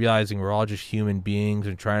down and realizing we're all just human beings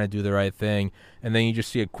and trying to do the right thing. And then you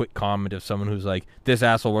just see a quick comment of someone who's like, this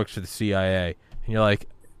asshole works for the CIA. And you're like,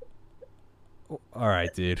 all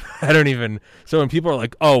right, dude. I don't even. So when people are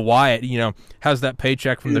like, oh, Wyatt, how's that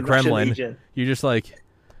paycheck from the Kremlin? You're just like,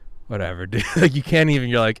 whatever, dude. Like, you can't even.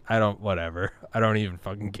 You're like, whatever. I don't even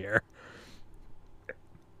fucking care.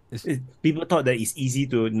 People thought that it's easy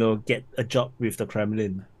to get a job with the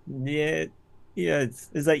Kremlin. Yeah. It's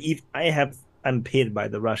like if I'm paid by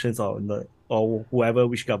the Russians or whoever,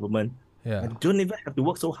 which government. Yeah. I don't even have to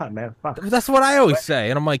work so hard, man. Fuck. That's what I always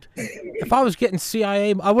say, and I'm like, if I was getting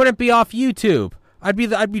CIA, I wouldn't be off YouTube. I'd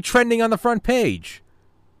be trending on the front page.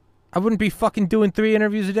 I wouldn't be fucking doing 3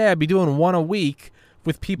 interviews a day. I'd be doing 1 a week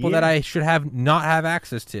with people that I should not have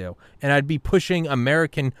access to, and I'd be pushing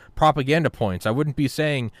American propaganda points. I wouldn't be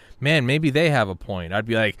saying, man, maybe they have a point. I'd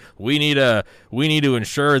be like, we need to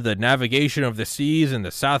ensure the navigation of the seas in the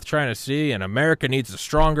South China Sea, and America needs a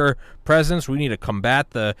stronger presence. We need to combat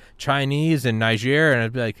the Chinese in Niger. And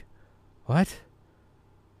I'd be like, what?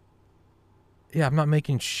 Yeah, I'm not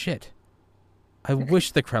making shit. I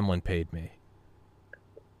wish the Kremlin paid me.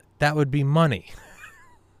 That would be money.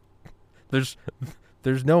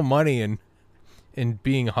 There's no money in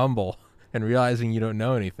being humble and realizing you don't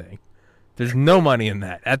know anything. There's no money in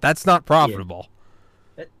that. That's not profitable.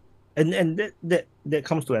 Yeah. And that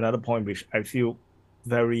comes to another point which I feel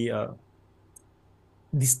very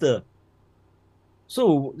disturbed.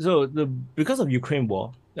 So because of Ukraine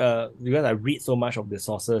war, because I read so much of the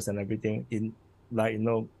sources and everything,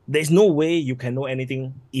 there's no way you can know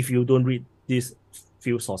anything if you don't read these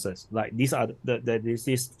few sources. Like these are there's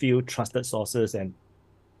these few trusted sources, and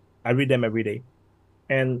I read them every day.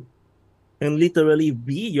 And literally,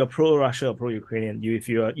 be you're pro-Russia or pro-Ukrainian, if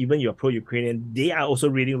you're pro-Ukrainian, they are also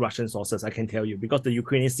reading Russian sources, I can tell you, because the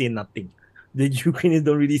Ukrainians say nothing. The Ukrainians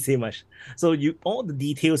don't really say much. So all the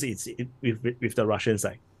details it's with the Russian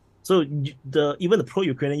side. So even the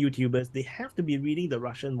pro-Ukrainian YouTubers, they have to be reading the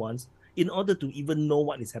Russian ones in order to even know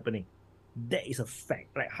what is happening. That is a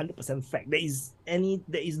fact, like 100% fact. There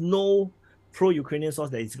is no pro-Ukrainian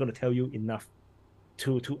source that is going to tell you enough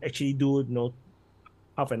to actually do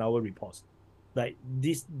half an hour reports. Like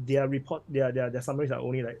their summaries are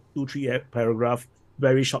only like 2-3 paragraph,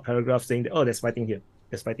 very short paragraph saying that, oh, there's fighting here,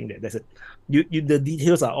 there's fighting there. That's it. The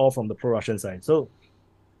details are all from the pro-Russian side. So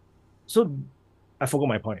I forgot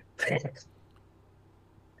my point.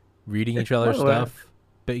 Reading each other's stuff,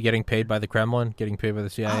 getting paid by the Kremlin, getting paid by the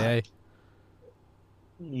CIA.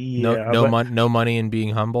 Yeah, no money in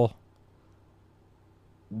being humble.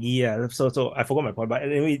 Yeah, so I forgot my point. But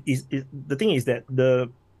anyway, the thing is that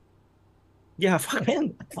fuck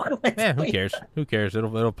man, who cares? Who cares?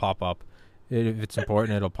 It'll pop up. If it's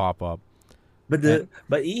important, it'll pop up. But it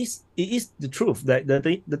is the truth. That the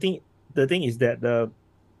thing is that the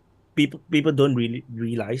people don't really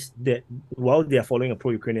realize that while they are following a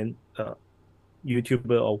pro-Ukrainian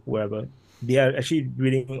YouTuber or whoever, they are actually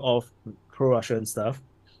reading off pro-Russian stuff,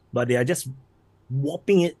 but they are just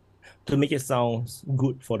warping it to make it sound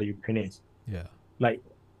good for the Ukrainians. Yeah. Like,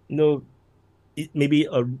 maybe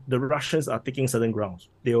the Russians are taking certain grounds.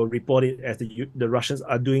 They will report it as the Russians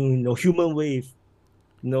are doing human wave,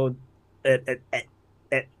 at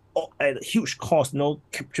a huge cost,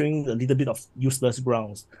 capturing a little bit of useless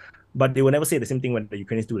grounds. But they will never say the same thing when the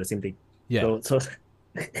Ukrainians do the same thing. Yeah. So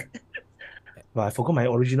but I forgot my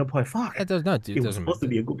original point. Fuck. It does not. It was supposed to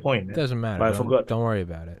be a good point. It doesn't matter. But I forgot. Don't worry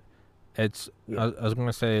about it. It's. Yeah. I was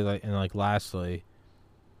gonna say lastly,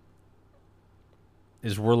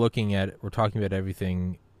 is we're talking about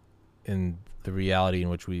everything in the reality in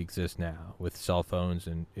which we exist now with cell phones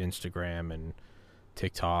and Instagram and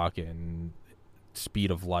TikTok and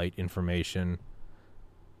speed of light information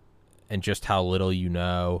and just how little you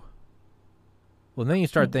know. Well, then you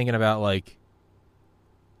start thinking about, like,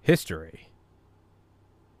 history,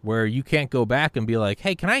 where you can't go back and be like,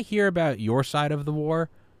 hey, can I hear about your side of the war?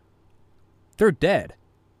 They're dead.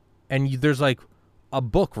 And there's, like, a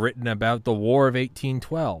book written about the War of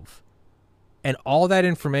 1812. And all that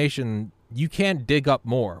information, you can't dig up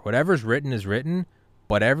more. Whatever's written is written,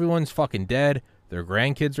 but everyone's fucking dead. Their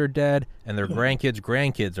grandkids are dead, and their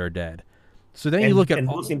grandkids' are dead. So then you look at... And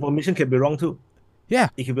those information can be wrong, too. Yeah.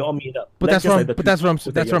 It can be all made up. But that's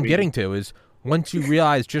what I'm getting to, is once you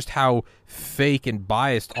realize just how fake and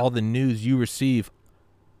biased all the news you receive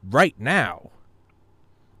right now,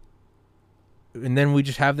 and then we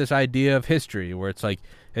just have this idea of history where it's like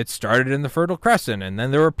it started in the Fertile Crescent, and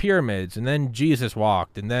then there were pyramids, and then Jesus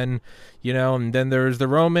walked, and then, you know, and then there's the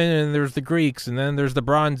Roman, and there's the Greeks, and then there's the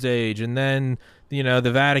Bronze Age, and then, you know,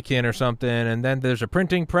 the Vatican or something, and then there's a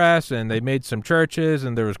printing press, and they made some churches,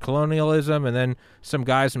 and there was colonialism, and then some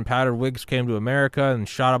guys in powdered wigs came to America and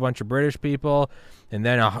shot a bunch of British people, and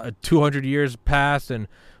then 200 years passed, and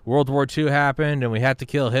World War II happened, and we had to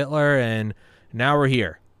kill Hitler, and now we're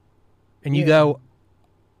here. And you go,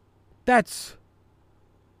 that's...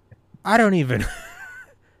 I don't even...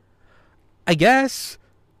 I guess.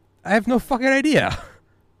 I have no fucking idea.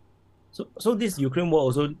 So this Ukraine war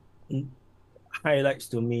also highlights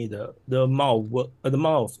to me the amount of work, the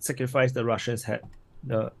amount of sacrifice the Russians had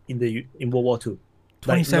in World War II.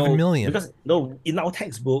 27 million. Because in our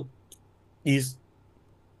textbook it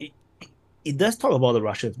does talk about the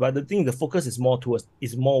Russians, but the focus is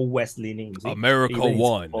more west leaning. America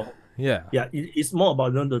won. Yeah. It's more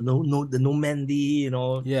about the Normandy, you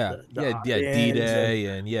know. D-Day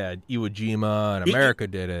and Iwo Jima, and America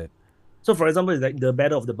did it. So, for example, it's like the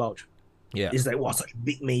Battle of the Bulge. Yeah, it's like, wow, such a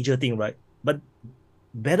big major thing, right? But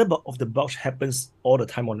Battle of the Bulge happens all the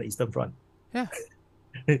time on the Eastern Front. Yeah,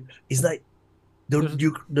 it's like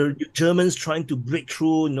the Germans trying to break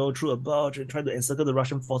through, through a bulge and trying to encircle the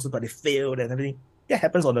Russian forces, but they failed and everything. That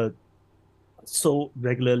happens so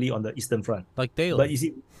regularly on the Eastern Front, like daily. But you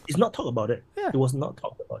see, it's not talked about it. Yeah. It was not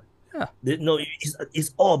talked about it. Yeah.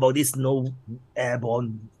 It's all about this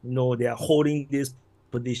airborne. They are holding this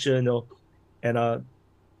position, and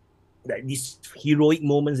like these heroic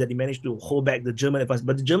moments that they managed to hold back the German advance.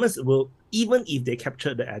 But the Germans will, even if they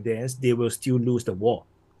captured the Ardennes, they will still lose the war,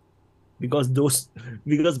 because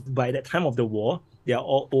by that time of the war, they are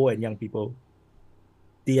all old and young people.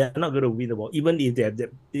 They are not going to win the war. Even if they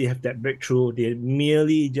have that breakthrough, they're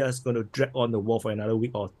merely just going to drag on the war for another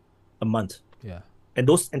week or a month. Yeah. And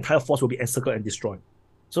those entire force will be encircled and destroyed.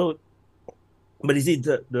 So, but you see,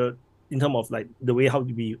 the in terms of like the way how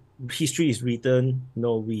history is written,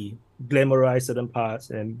 we glamorize certain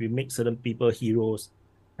parts and we make certain people heroes,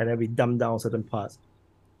 and then we dumb down certain parts.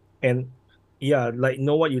 And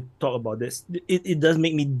what you talk about this, it does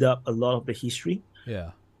make me doubt a lot of the history.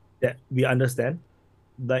 Yeah. That we understand.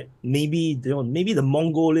 Like maybe the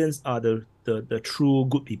Mongolians are the true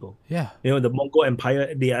good people. Yeah. The Mongol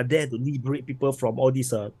Empire, they are there to liberate people from all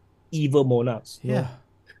these evil monarchs. Yeah.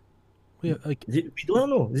 We don't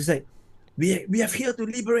know. It's like we are here to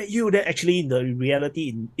liberate you. That actually the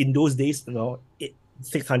reality in those days,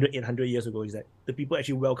 600, 800 years ago, is that the people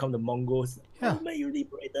actually welcomed the Mongols. Yeah. Oh man, you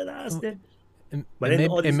liberated us.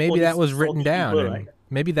 Maybe that was written down. People, right?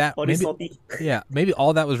 Maybe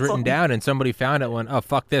all that was written down, and somebody found it and went, oh,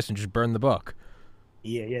 fuck this, and just burned the book.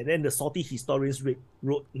 Yeah. Then the salty historians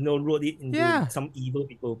wrote it into some evil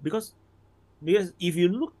people. Because if you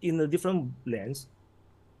look in a different lens,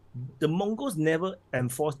 the Mongols never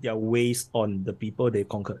enforced their ways on the people they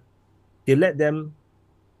conquered. They let them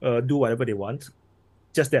do whatever they want.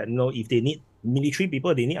 Just that, if they need military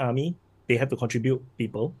people, they need army, they have to contribute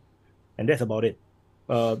people. And that's about it.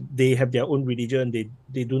 They have their own religion. They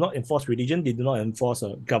do not enforce religion. They do not enforce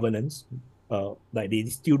governance. Like they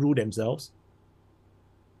still rule themselves.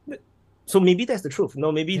 So maybe that's the truth.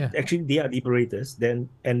 Actually they are liberators. And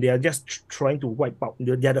they are just trying to wipe out.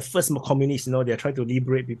 They are the first communists. They are trying to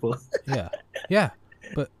liberate people. Yeah.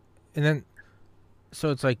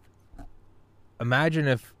 So it's like, imagine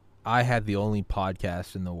if I had the only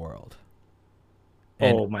podcast in the world.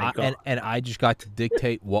 And oh my God. And I just got to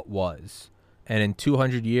dictate what was. And in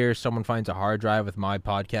 200 years, someone finds a hard drive with my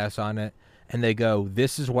podcast on it, and they go,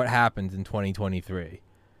 this is what happens in 2023.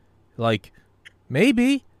 Like,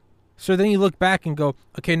 maybe. So then you look back and go,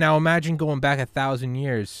 okay, now imagine going back 1,000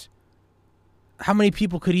 years. How many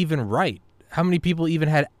people could even write? How many people even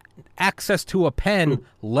had access to a pen,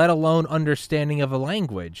 let alone understanding of a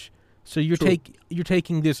language? So you're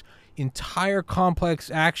taking this entire complex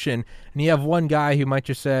action, and you have one guy who might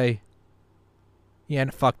just say, yeah,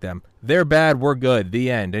 fuck them. They're bad, we're good, the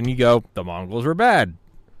end. And you go, the Mongols were bad.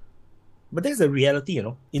 But that's the reality,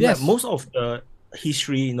 In Yes. most of the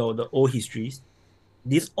history, the old histories,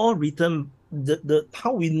 this all written, the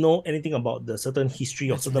how we know anything about the certain history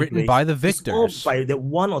of It's certain written place, by the it's all victors. by that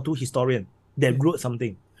one or two historian that wrote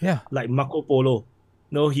something. Yeah. Like Marco Polo.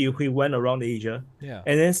 He went around Asia. Yeah.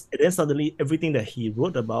 And then suddenly everything that he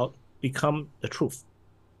wrote about become the truth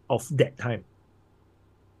of that time.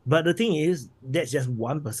 But the thing is, that's just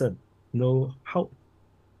one person. How,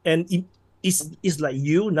 and it's like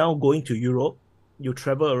you now going to Europe, you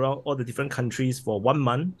travel around all the different countries for 1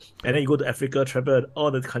 month, and then you go to Africa, travel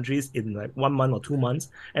all the countries in like 1 month or 2 months,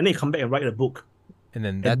 and then you come back and write a book. And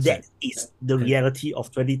then And that is the reality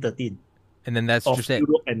of 2013. And then that's of just it.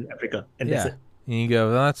 Europe and Africa, and that's it. And you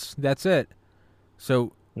go, well, that's it.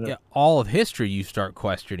 So all of history you start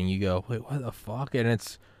questioning. You go, wait, what the fuck? And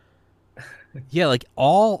it's like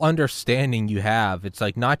all understanding you have. It's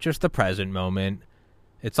like not just the present moment.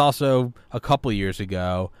 It's also a couple years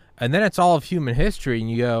ago, and then it's all of human history. And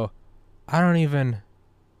you go, I don't even.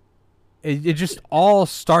 It just all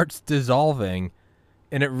starts dissolving,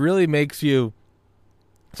 and it really makes you.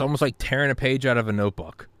 It's almost like tearing a page out of a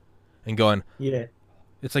notebook, and going, yeah.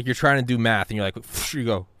 It's like you're trying to do math, and you're like, you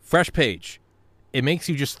go, fresh page. It makes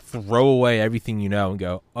you just throw away everything you know and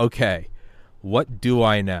go, okay, what do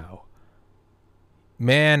I know?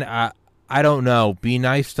 Man, I don't know. Be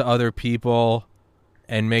nice to other people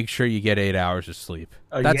and make sure you get 8 hours of sleep.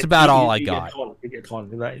 That's about all I got. You get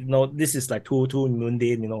torn. Like, this is like too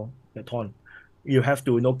mundane, get torn. You have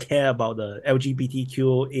to, care about the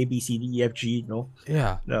LGBTQ, A, B, C, D, E, F, G,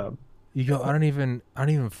 Yeah. You go, I don't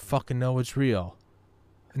even fucking know what's real.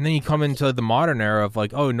 And then you come into the modern era of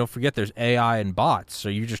like, oh, don't forget there's AI and bots. So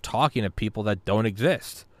you're just talking to people that don't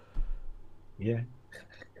exist. Yeah.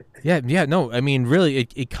 Yeah, no, I mean, really,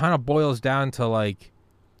 it kind of boils down to like,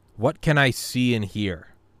 what can I see and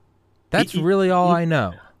hear? That's really all I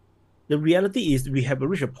know. The reality is we have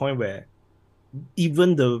reached a point where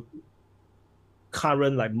even the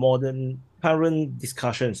current, like current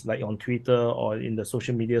discussions, like on Twitter or in the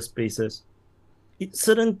social media spaces,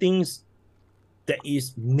 certain things that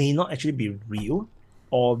may not actually be real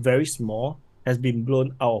or very small has been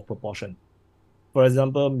blown out of proportion. For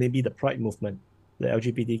example, maybe the Pride movement, the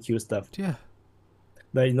LGBTQ stuff. Yeah.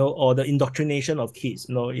 Or the indoctrination of kids,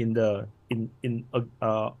 in the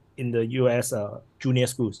US junior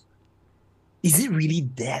schools. Is it really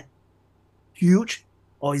that huge,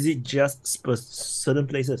 or is it just certain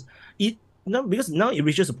places? Because now it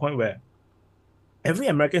reaches a point where every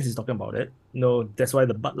American is talking about it. That's why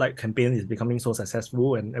the Bud Light campaign is becoming so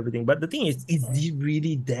successful and everything. But the thing is it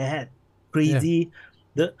really that crazy?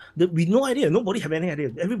 Yeah. We no idea. Nobody have any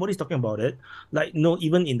idea. Everybody's talking about it. Like,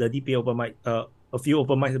 even in the DPA open mic, a few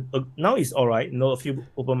open mics, now it's all right. A few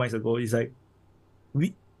open mics ago, it's like,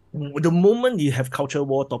 the moment you have culture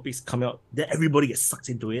war topics come out, then everybody gets sucked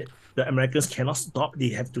into it. The Americans cannot stop. They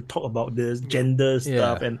have to talk about this gender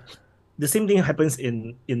stuff, and the same thing happens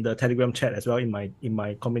in the Telegram chat as well in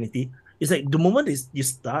my community. It's like the moment you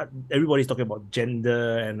start, everybody's talking about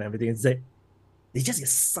gender and everything. It's like they just get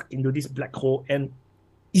sucked into this black hole. And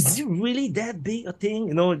is it really that big a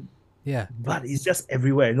thing? Yeah. But it's just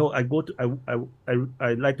everywhere. I go to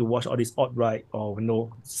I like to watch all these alt-right or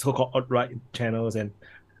so-called alt-right channels, and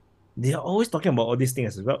they are always talking about all these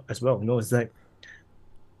things as well. It's like,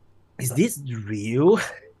 is this real?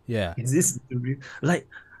 Yeah. Is this real? Like,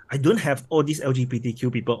 I don't have all these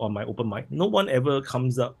LGBTQ people on my open mic. No one ever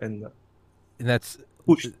comes up and that's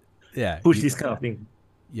push this kind of thing.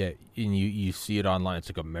 Yeah, and you see it online. It's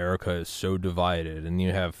like America is so divided, and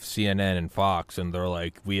you have CNN and Fox, and they're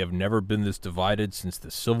like, we have never been this divided since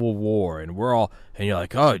the Civil War, and and you're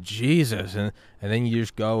like, oh Jesus, and then you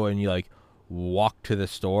just go and you like walk to the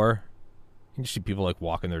store, you just see people like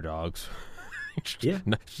walking their dogs. Yeah,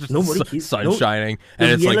 nobody cares. Sun shining,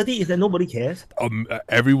 and the reality is that nobody cares.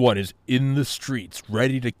 Everyone is in the streets,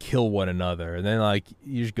 ready to kill one another, and then like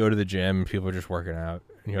you just go to the gym, and people are just working out.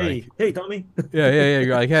 And you're hey, Tommy. yeah.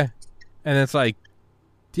 You're like, hey, and it's like,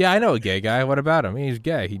 yeah, I know a gay guy. What about him? He's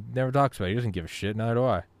gay. He never talks about it. He doesn't give a shit. Neither do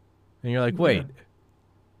I. And you're like, wait.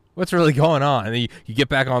 What's really going on? And then you get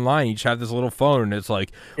back online, you each have this little phone, and it's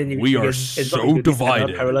like, we are so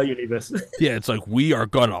divided. Parallel universe. Yeah, it's like, we are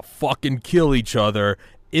gonna fucking kill each other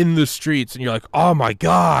in the streets. And you're like, oh my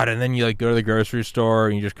God. And then you like go to the grocery store,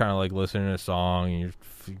 and you just kind of like listen to a song, and you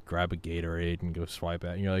grab a Gatorade and go swipe at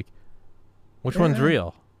it. And you're like, which one's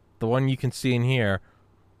real? The one you can see and hear,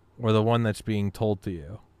 or the one that's being told to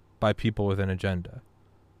you by people with an agenda?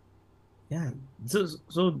 Yeah.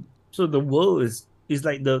 So So the world is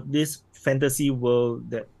like this fantasy world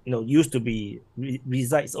that used to be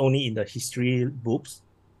resides only in the history books,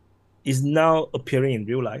 is now appearing in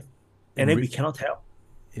real life, and then we cannot tell.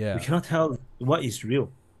 We Yeah. cannot tell what is real,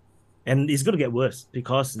 and it's going to get worse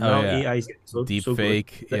because Oh now yeah. AI is getting Deep so good.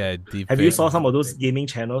 fake. Yeah. Deep Have you fake. saw some of those gaming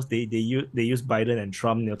channels? They use Biden and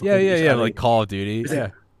Trump, Yeah. talking to Yeah. each Yeah. other. Like Call of Duty. It's Yeah.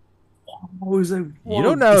 like, oh, it's like, You don't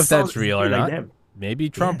whoa, know it if sounds that's real or exactly like not. them. Maybe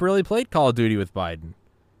Yeah. Trump really played Call of Duty with Biden.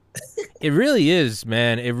 It really is,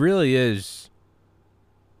 man. It really is.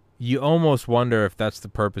 You almost wonder if that's the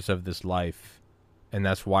purpose of this life, and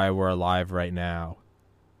that's why we're alive right now,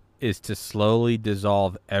 is to slowly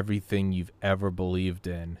dissolve everything you've ever believed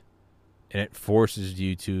in, and it forces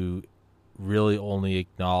you to really only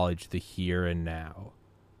acknowledge the here and now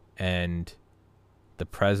and the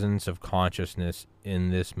presence of consciousness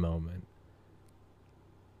in this moment.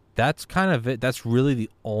 That's kind of it. That's really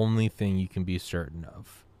the only thing you can be certain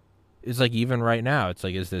of. It's like, even right now, it's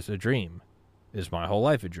like, is this a dream? Is my whole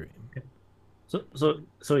life a dream? So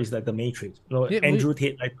it's like the Matrix. Yeah, Andrew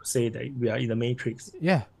Tate like to say that we are in the Matrix.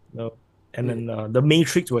 Yeah. And then the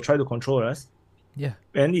Matrix will try to control us. Yeah.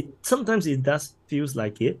 And sometimes it does feels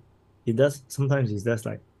like it. It does sometimes it's just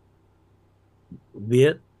like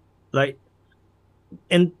weird. Like,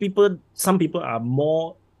 and some people are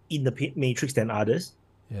more in the Matrix than others.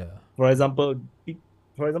 Yeah. For example,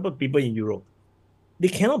 people in Europe, they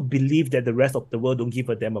cannot believe that the rest of the world don't give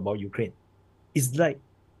a damn about Ukraine. It's like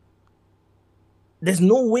there's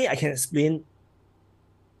no way I can explain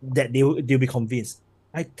that they'll be convinced.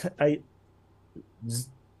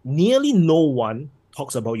 Nearly no one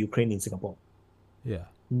talks about Ukraine in Singapore. Yeah.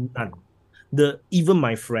 None. Even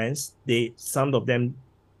my friends, some of them,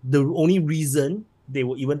 the only reason they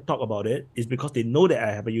will even talk about it is because they know that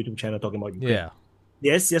I have a YouTube channel talking about Ukraine. Yeah. They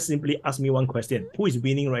just simply ask me one question: who is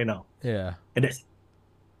winning right now? Yeah. And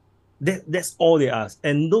that's all they ask.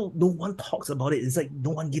 And no one talks about it. It's like no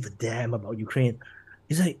one give a damn about Ukraine.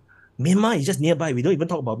 It's like Myanmar is just nearby. We don't even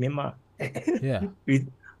talk about Myanmar. Yeah.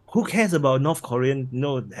 Who cares about North Korean?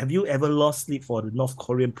 No, have you ever lost sleep for the North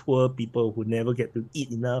Korean poor people who never get to eat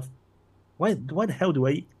enough? Why the hell do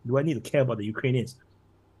I need to care about the Ukrainians?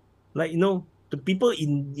 Like, the people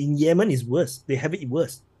in Yemen is worse. They have it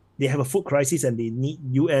worse. They have a food crisis and they need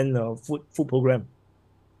UN food program.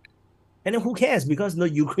 And then who cares? Because no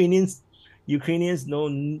Ukrainians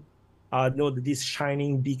are this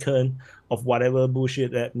shining beacon of whatever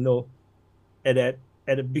bullshit that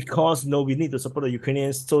because we need to support the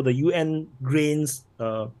Ukrainians. So the UN grains,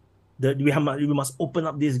 we must open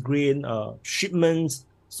up these grain shipments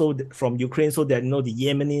from Ukraine, so that the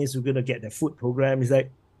Yemenis are gonna get their food program. It's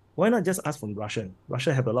like, why not just ask from Russia?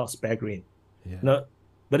 Russia have a lot of spare grain. Yeah. No,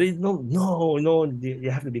 but you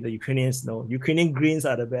have to be the Ukrainians. No, Ukrainian grains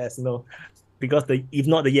are the best. Because if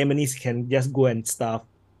not, the Yemenis can just go and starve.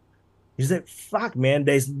 You say, fuck, man.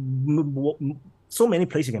 There's so many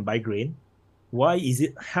places you can buy grain. Why is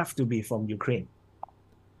it have to be from Ukraine?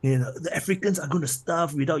 The Africans are going to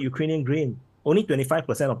starve without Ukrainian grain. Only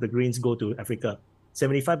 25% of the grains go to Africa.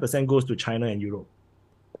 75% goes to China and Europe.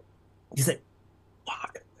 It's like,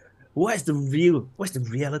 fuck. What's the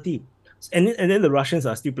reality? And then the Russians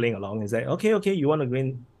are still playing along. It's like, okay, you want a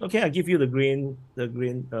grain? Okay, I give you the grain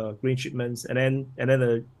shipments, and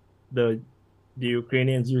then the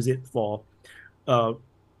Ukrainians use it for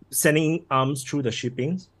sending arms through the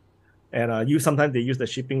shippings, and sometimes they use the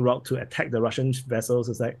shipping route to attack the Russian vessels.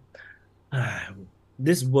 It's like,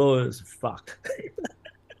 this world is fucked.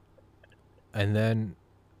 And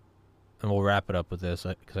we'll wrap it up with this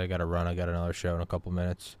because I got to run. I got another show in a couple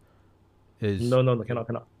minutes. No, cannot.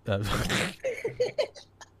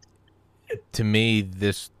 To me,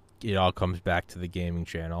 it all comes back to the gaming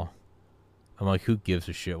channel. I'm like, who gives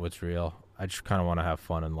a shit what's real? I just kind of want to have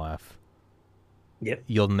fun and laugh. Yep.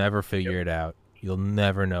 You'll never figure it out. You'll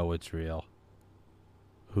never know what's real.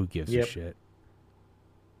 Who gives a shit?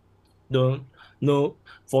 No.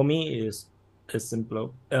 For me, it's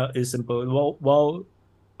simple. It's simple. While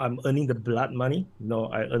I'm earning the blood money,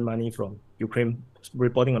 I earn money from Ukraine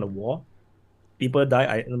reporting on the war. People die,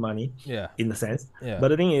 I earn money. Yeah. In a sense. Yeah. But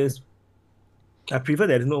the thing is, I prefer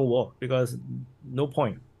there is no war, because no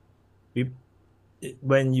point.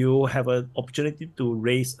 When you have an opportunity to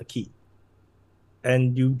raise a kid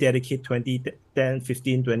and you dedicate 20, 10,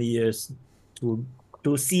 15, 20 years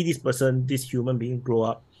to see this person, this human being grow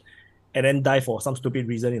up and then die for some stupid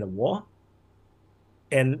reason in a war,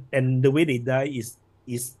 and the way they die is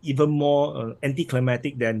even more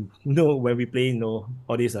anticlimactic than when we play all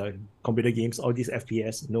these computer games, all these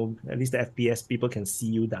FPS. At least the FPS people can see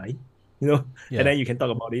you die, Yeah. And then you can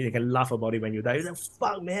talk about it, you can laugh about it when you die. You're like,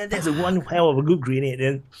 fuck, man, that's one hell of a good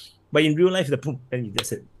grenade. But in real life, the boom, and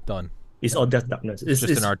that's it. Done. It's all just darkness. It's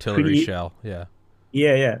just an artillery pretty, shell. Yeah.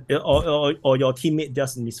 Yeah. Or your teammate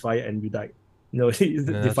just misfired and you died.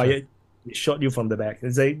 They fired, shot you from the back.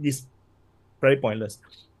 It's like this very pointless.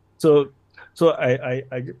 So I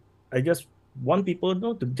just want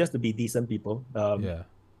people to be decent people.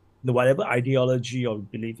 Whatever ideology or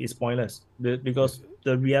belief is pointless because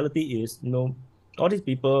the reality is all these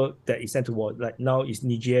people that is sent to war, like now is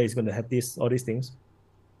Nigeria is going to have all these things.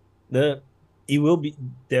 It will be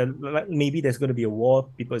there. Like maybe there's going to be a war,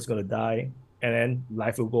 people is going to die, and then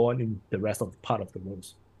life will go on in the rest of the part of the world.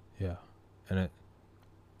 Yeah,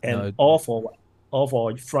 all for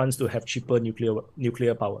France to have cheaper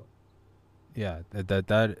nuclear power. Yeah,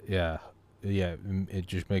 it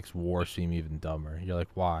just makes war seem even dumber. You're like,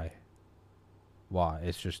 why?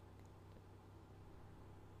 It's just,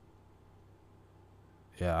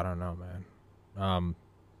 yeah, I don't know, man.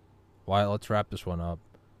 Wyatt, let's wrap this one up.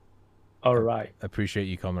 All right. I appreciate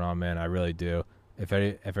you coming on, man. I really do. If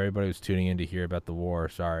everybody was tuning in to hear about the war,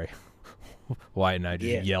 sorry. Wyatt and I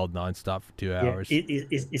just yelled nonstop for 2 hours.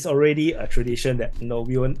 It's already a tradition that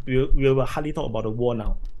we will hardly talk about the war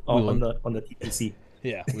now on the TPC.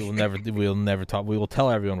 Yeah, we will never talk. We will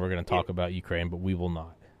tell everyone we're going to talk about Ukraine, but we will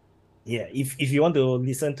not. Yeah, if you want to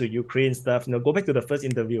listen to Ukraine stuff, go back to the first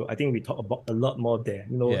interview. I think we talk about a lot more there.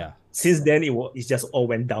 Since then it just all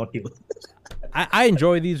went downhill. I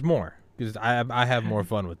enjoy these more because I have more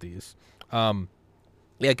fun with these.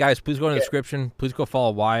 Yeah, guys, please go in the description. Please go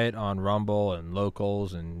follow Wyatt on Rumble and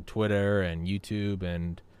Locals and Twitter and YouTube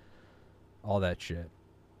and all that shit.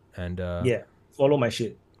 And follow my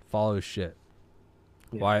shit. Follow his shit.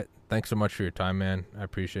 Yeah. Wyatt, thanks so much for your time, man. I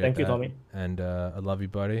appreciate it. Thank you, Tommy. And I love you,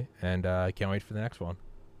 buddy. And I can't wait for the next one.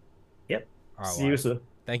 Yep. All right, See you soon.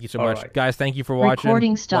 Thank you so much. Right. Guys, thank you for watching.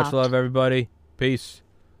 Recording stopped. Much love, everybody. Peace.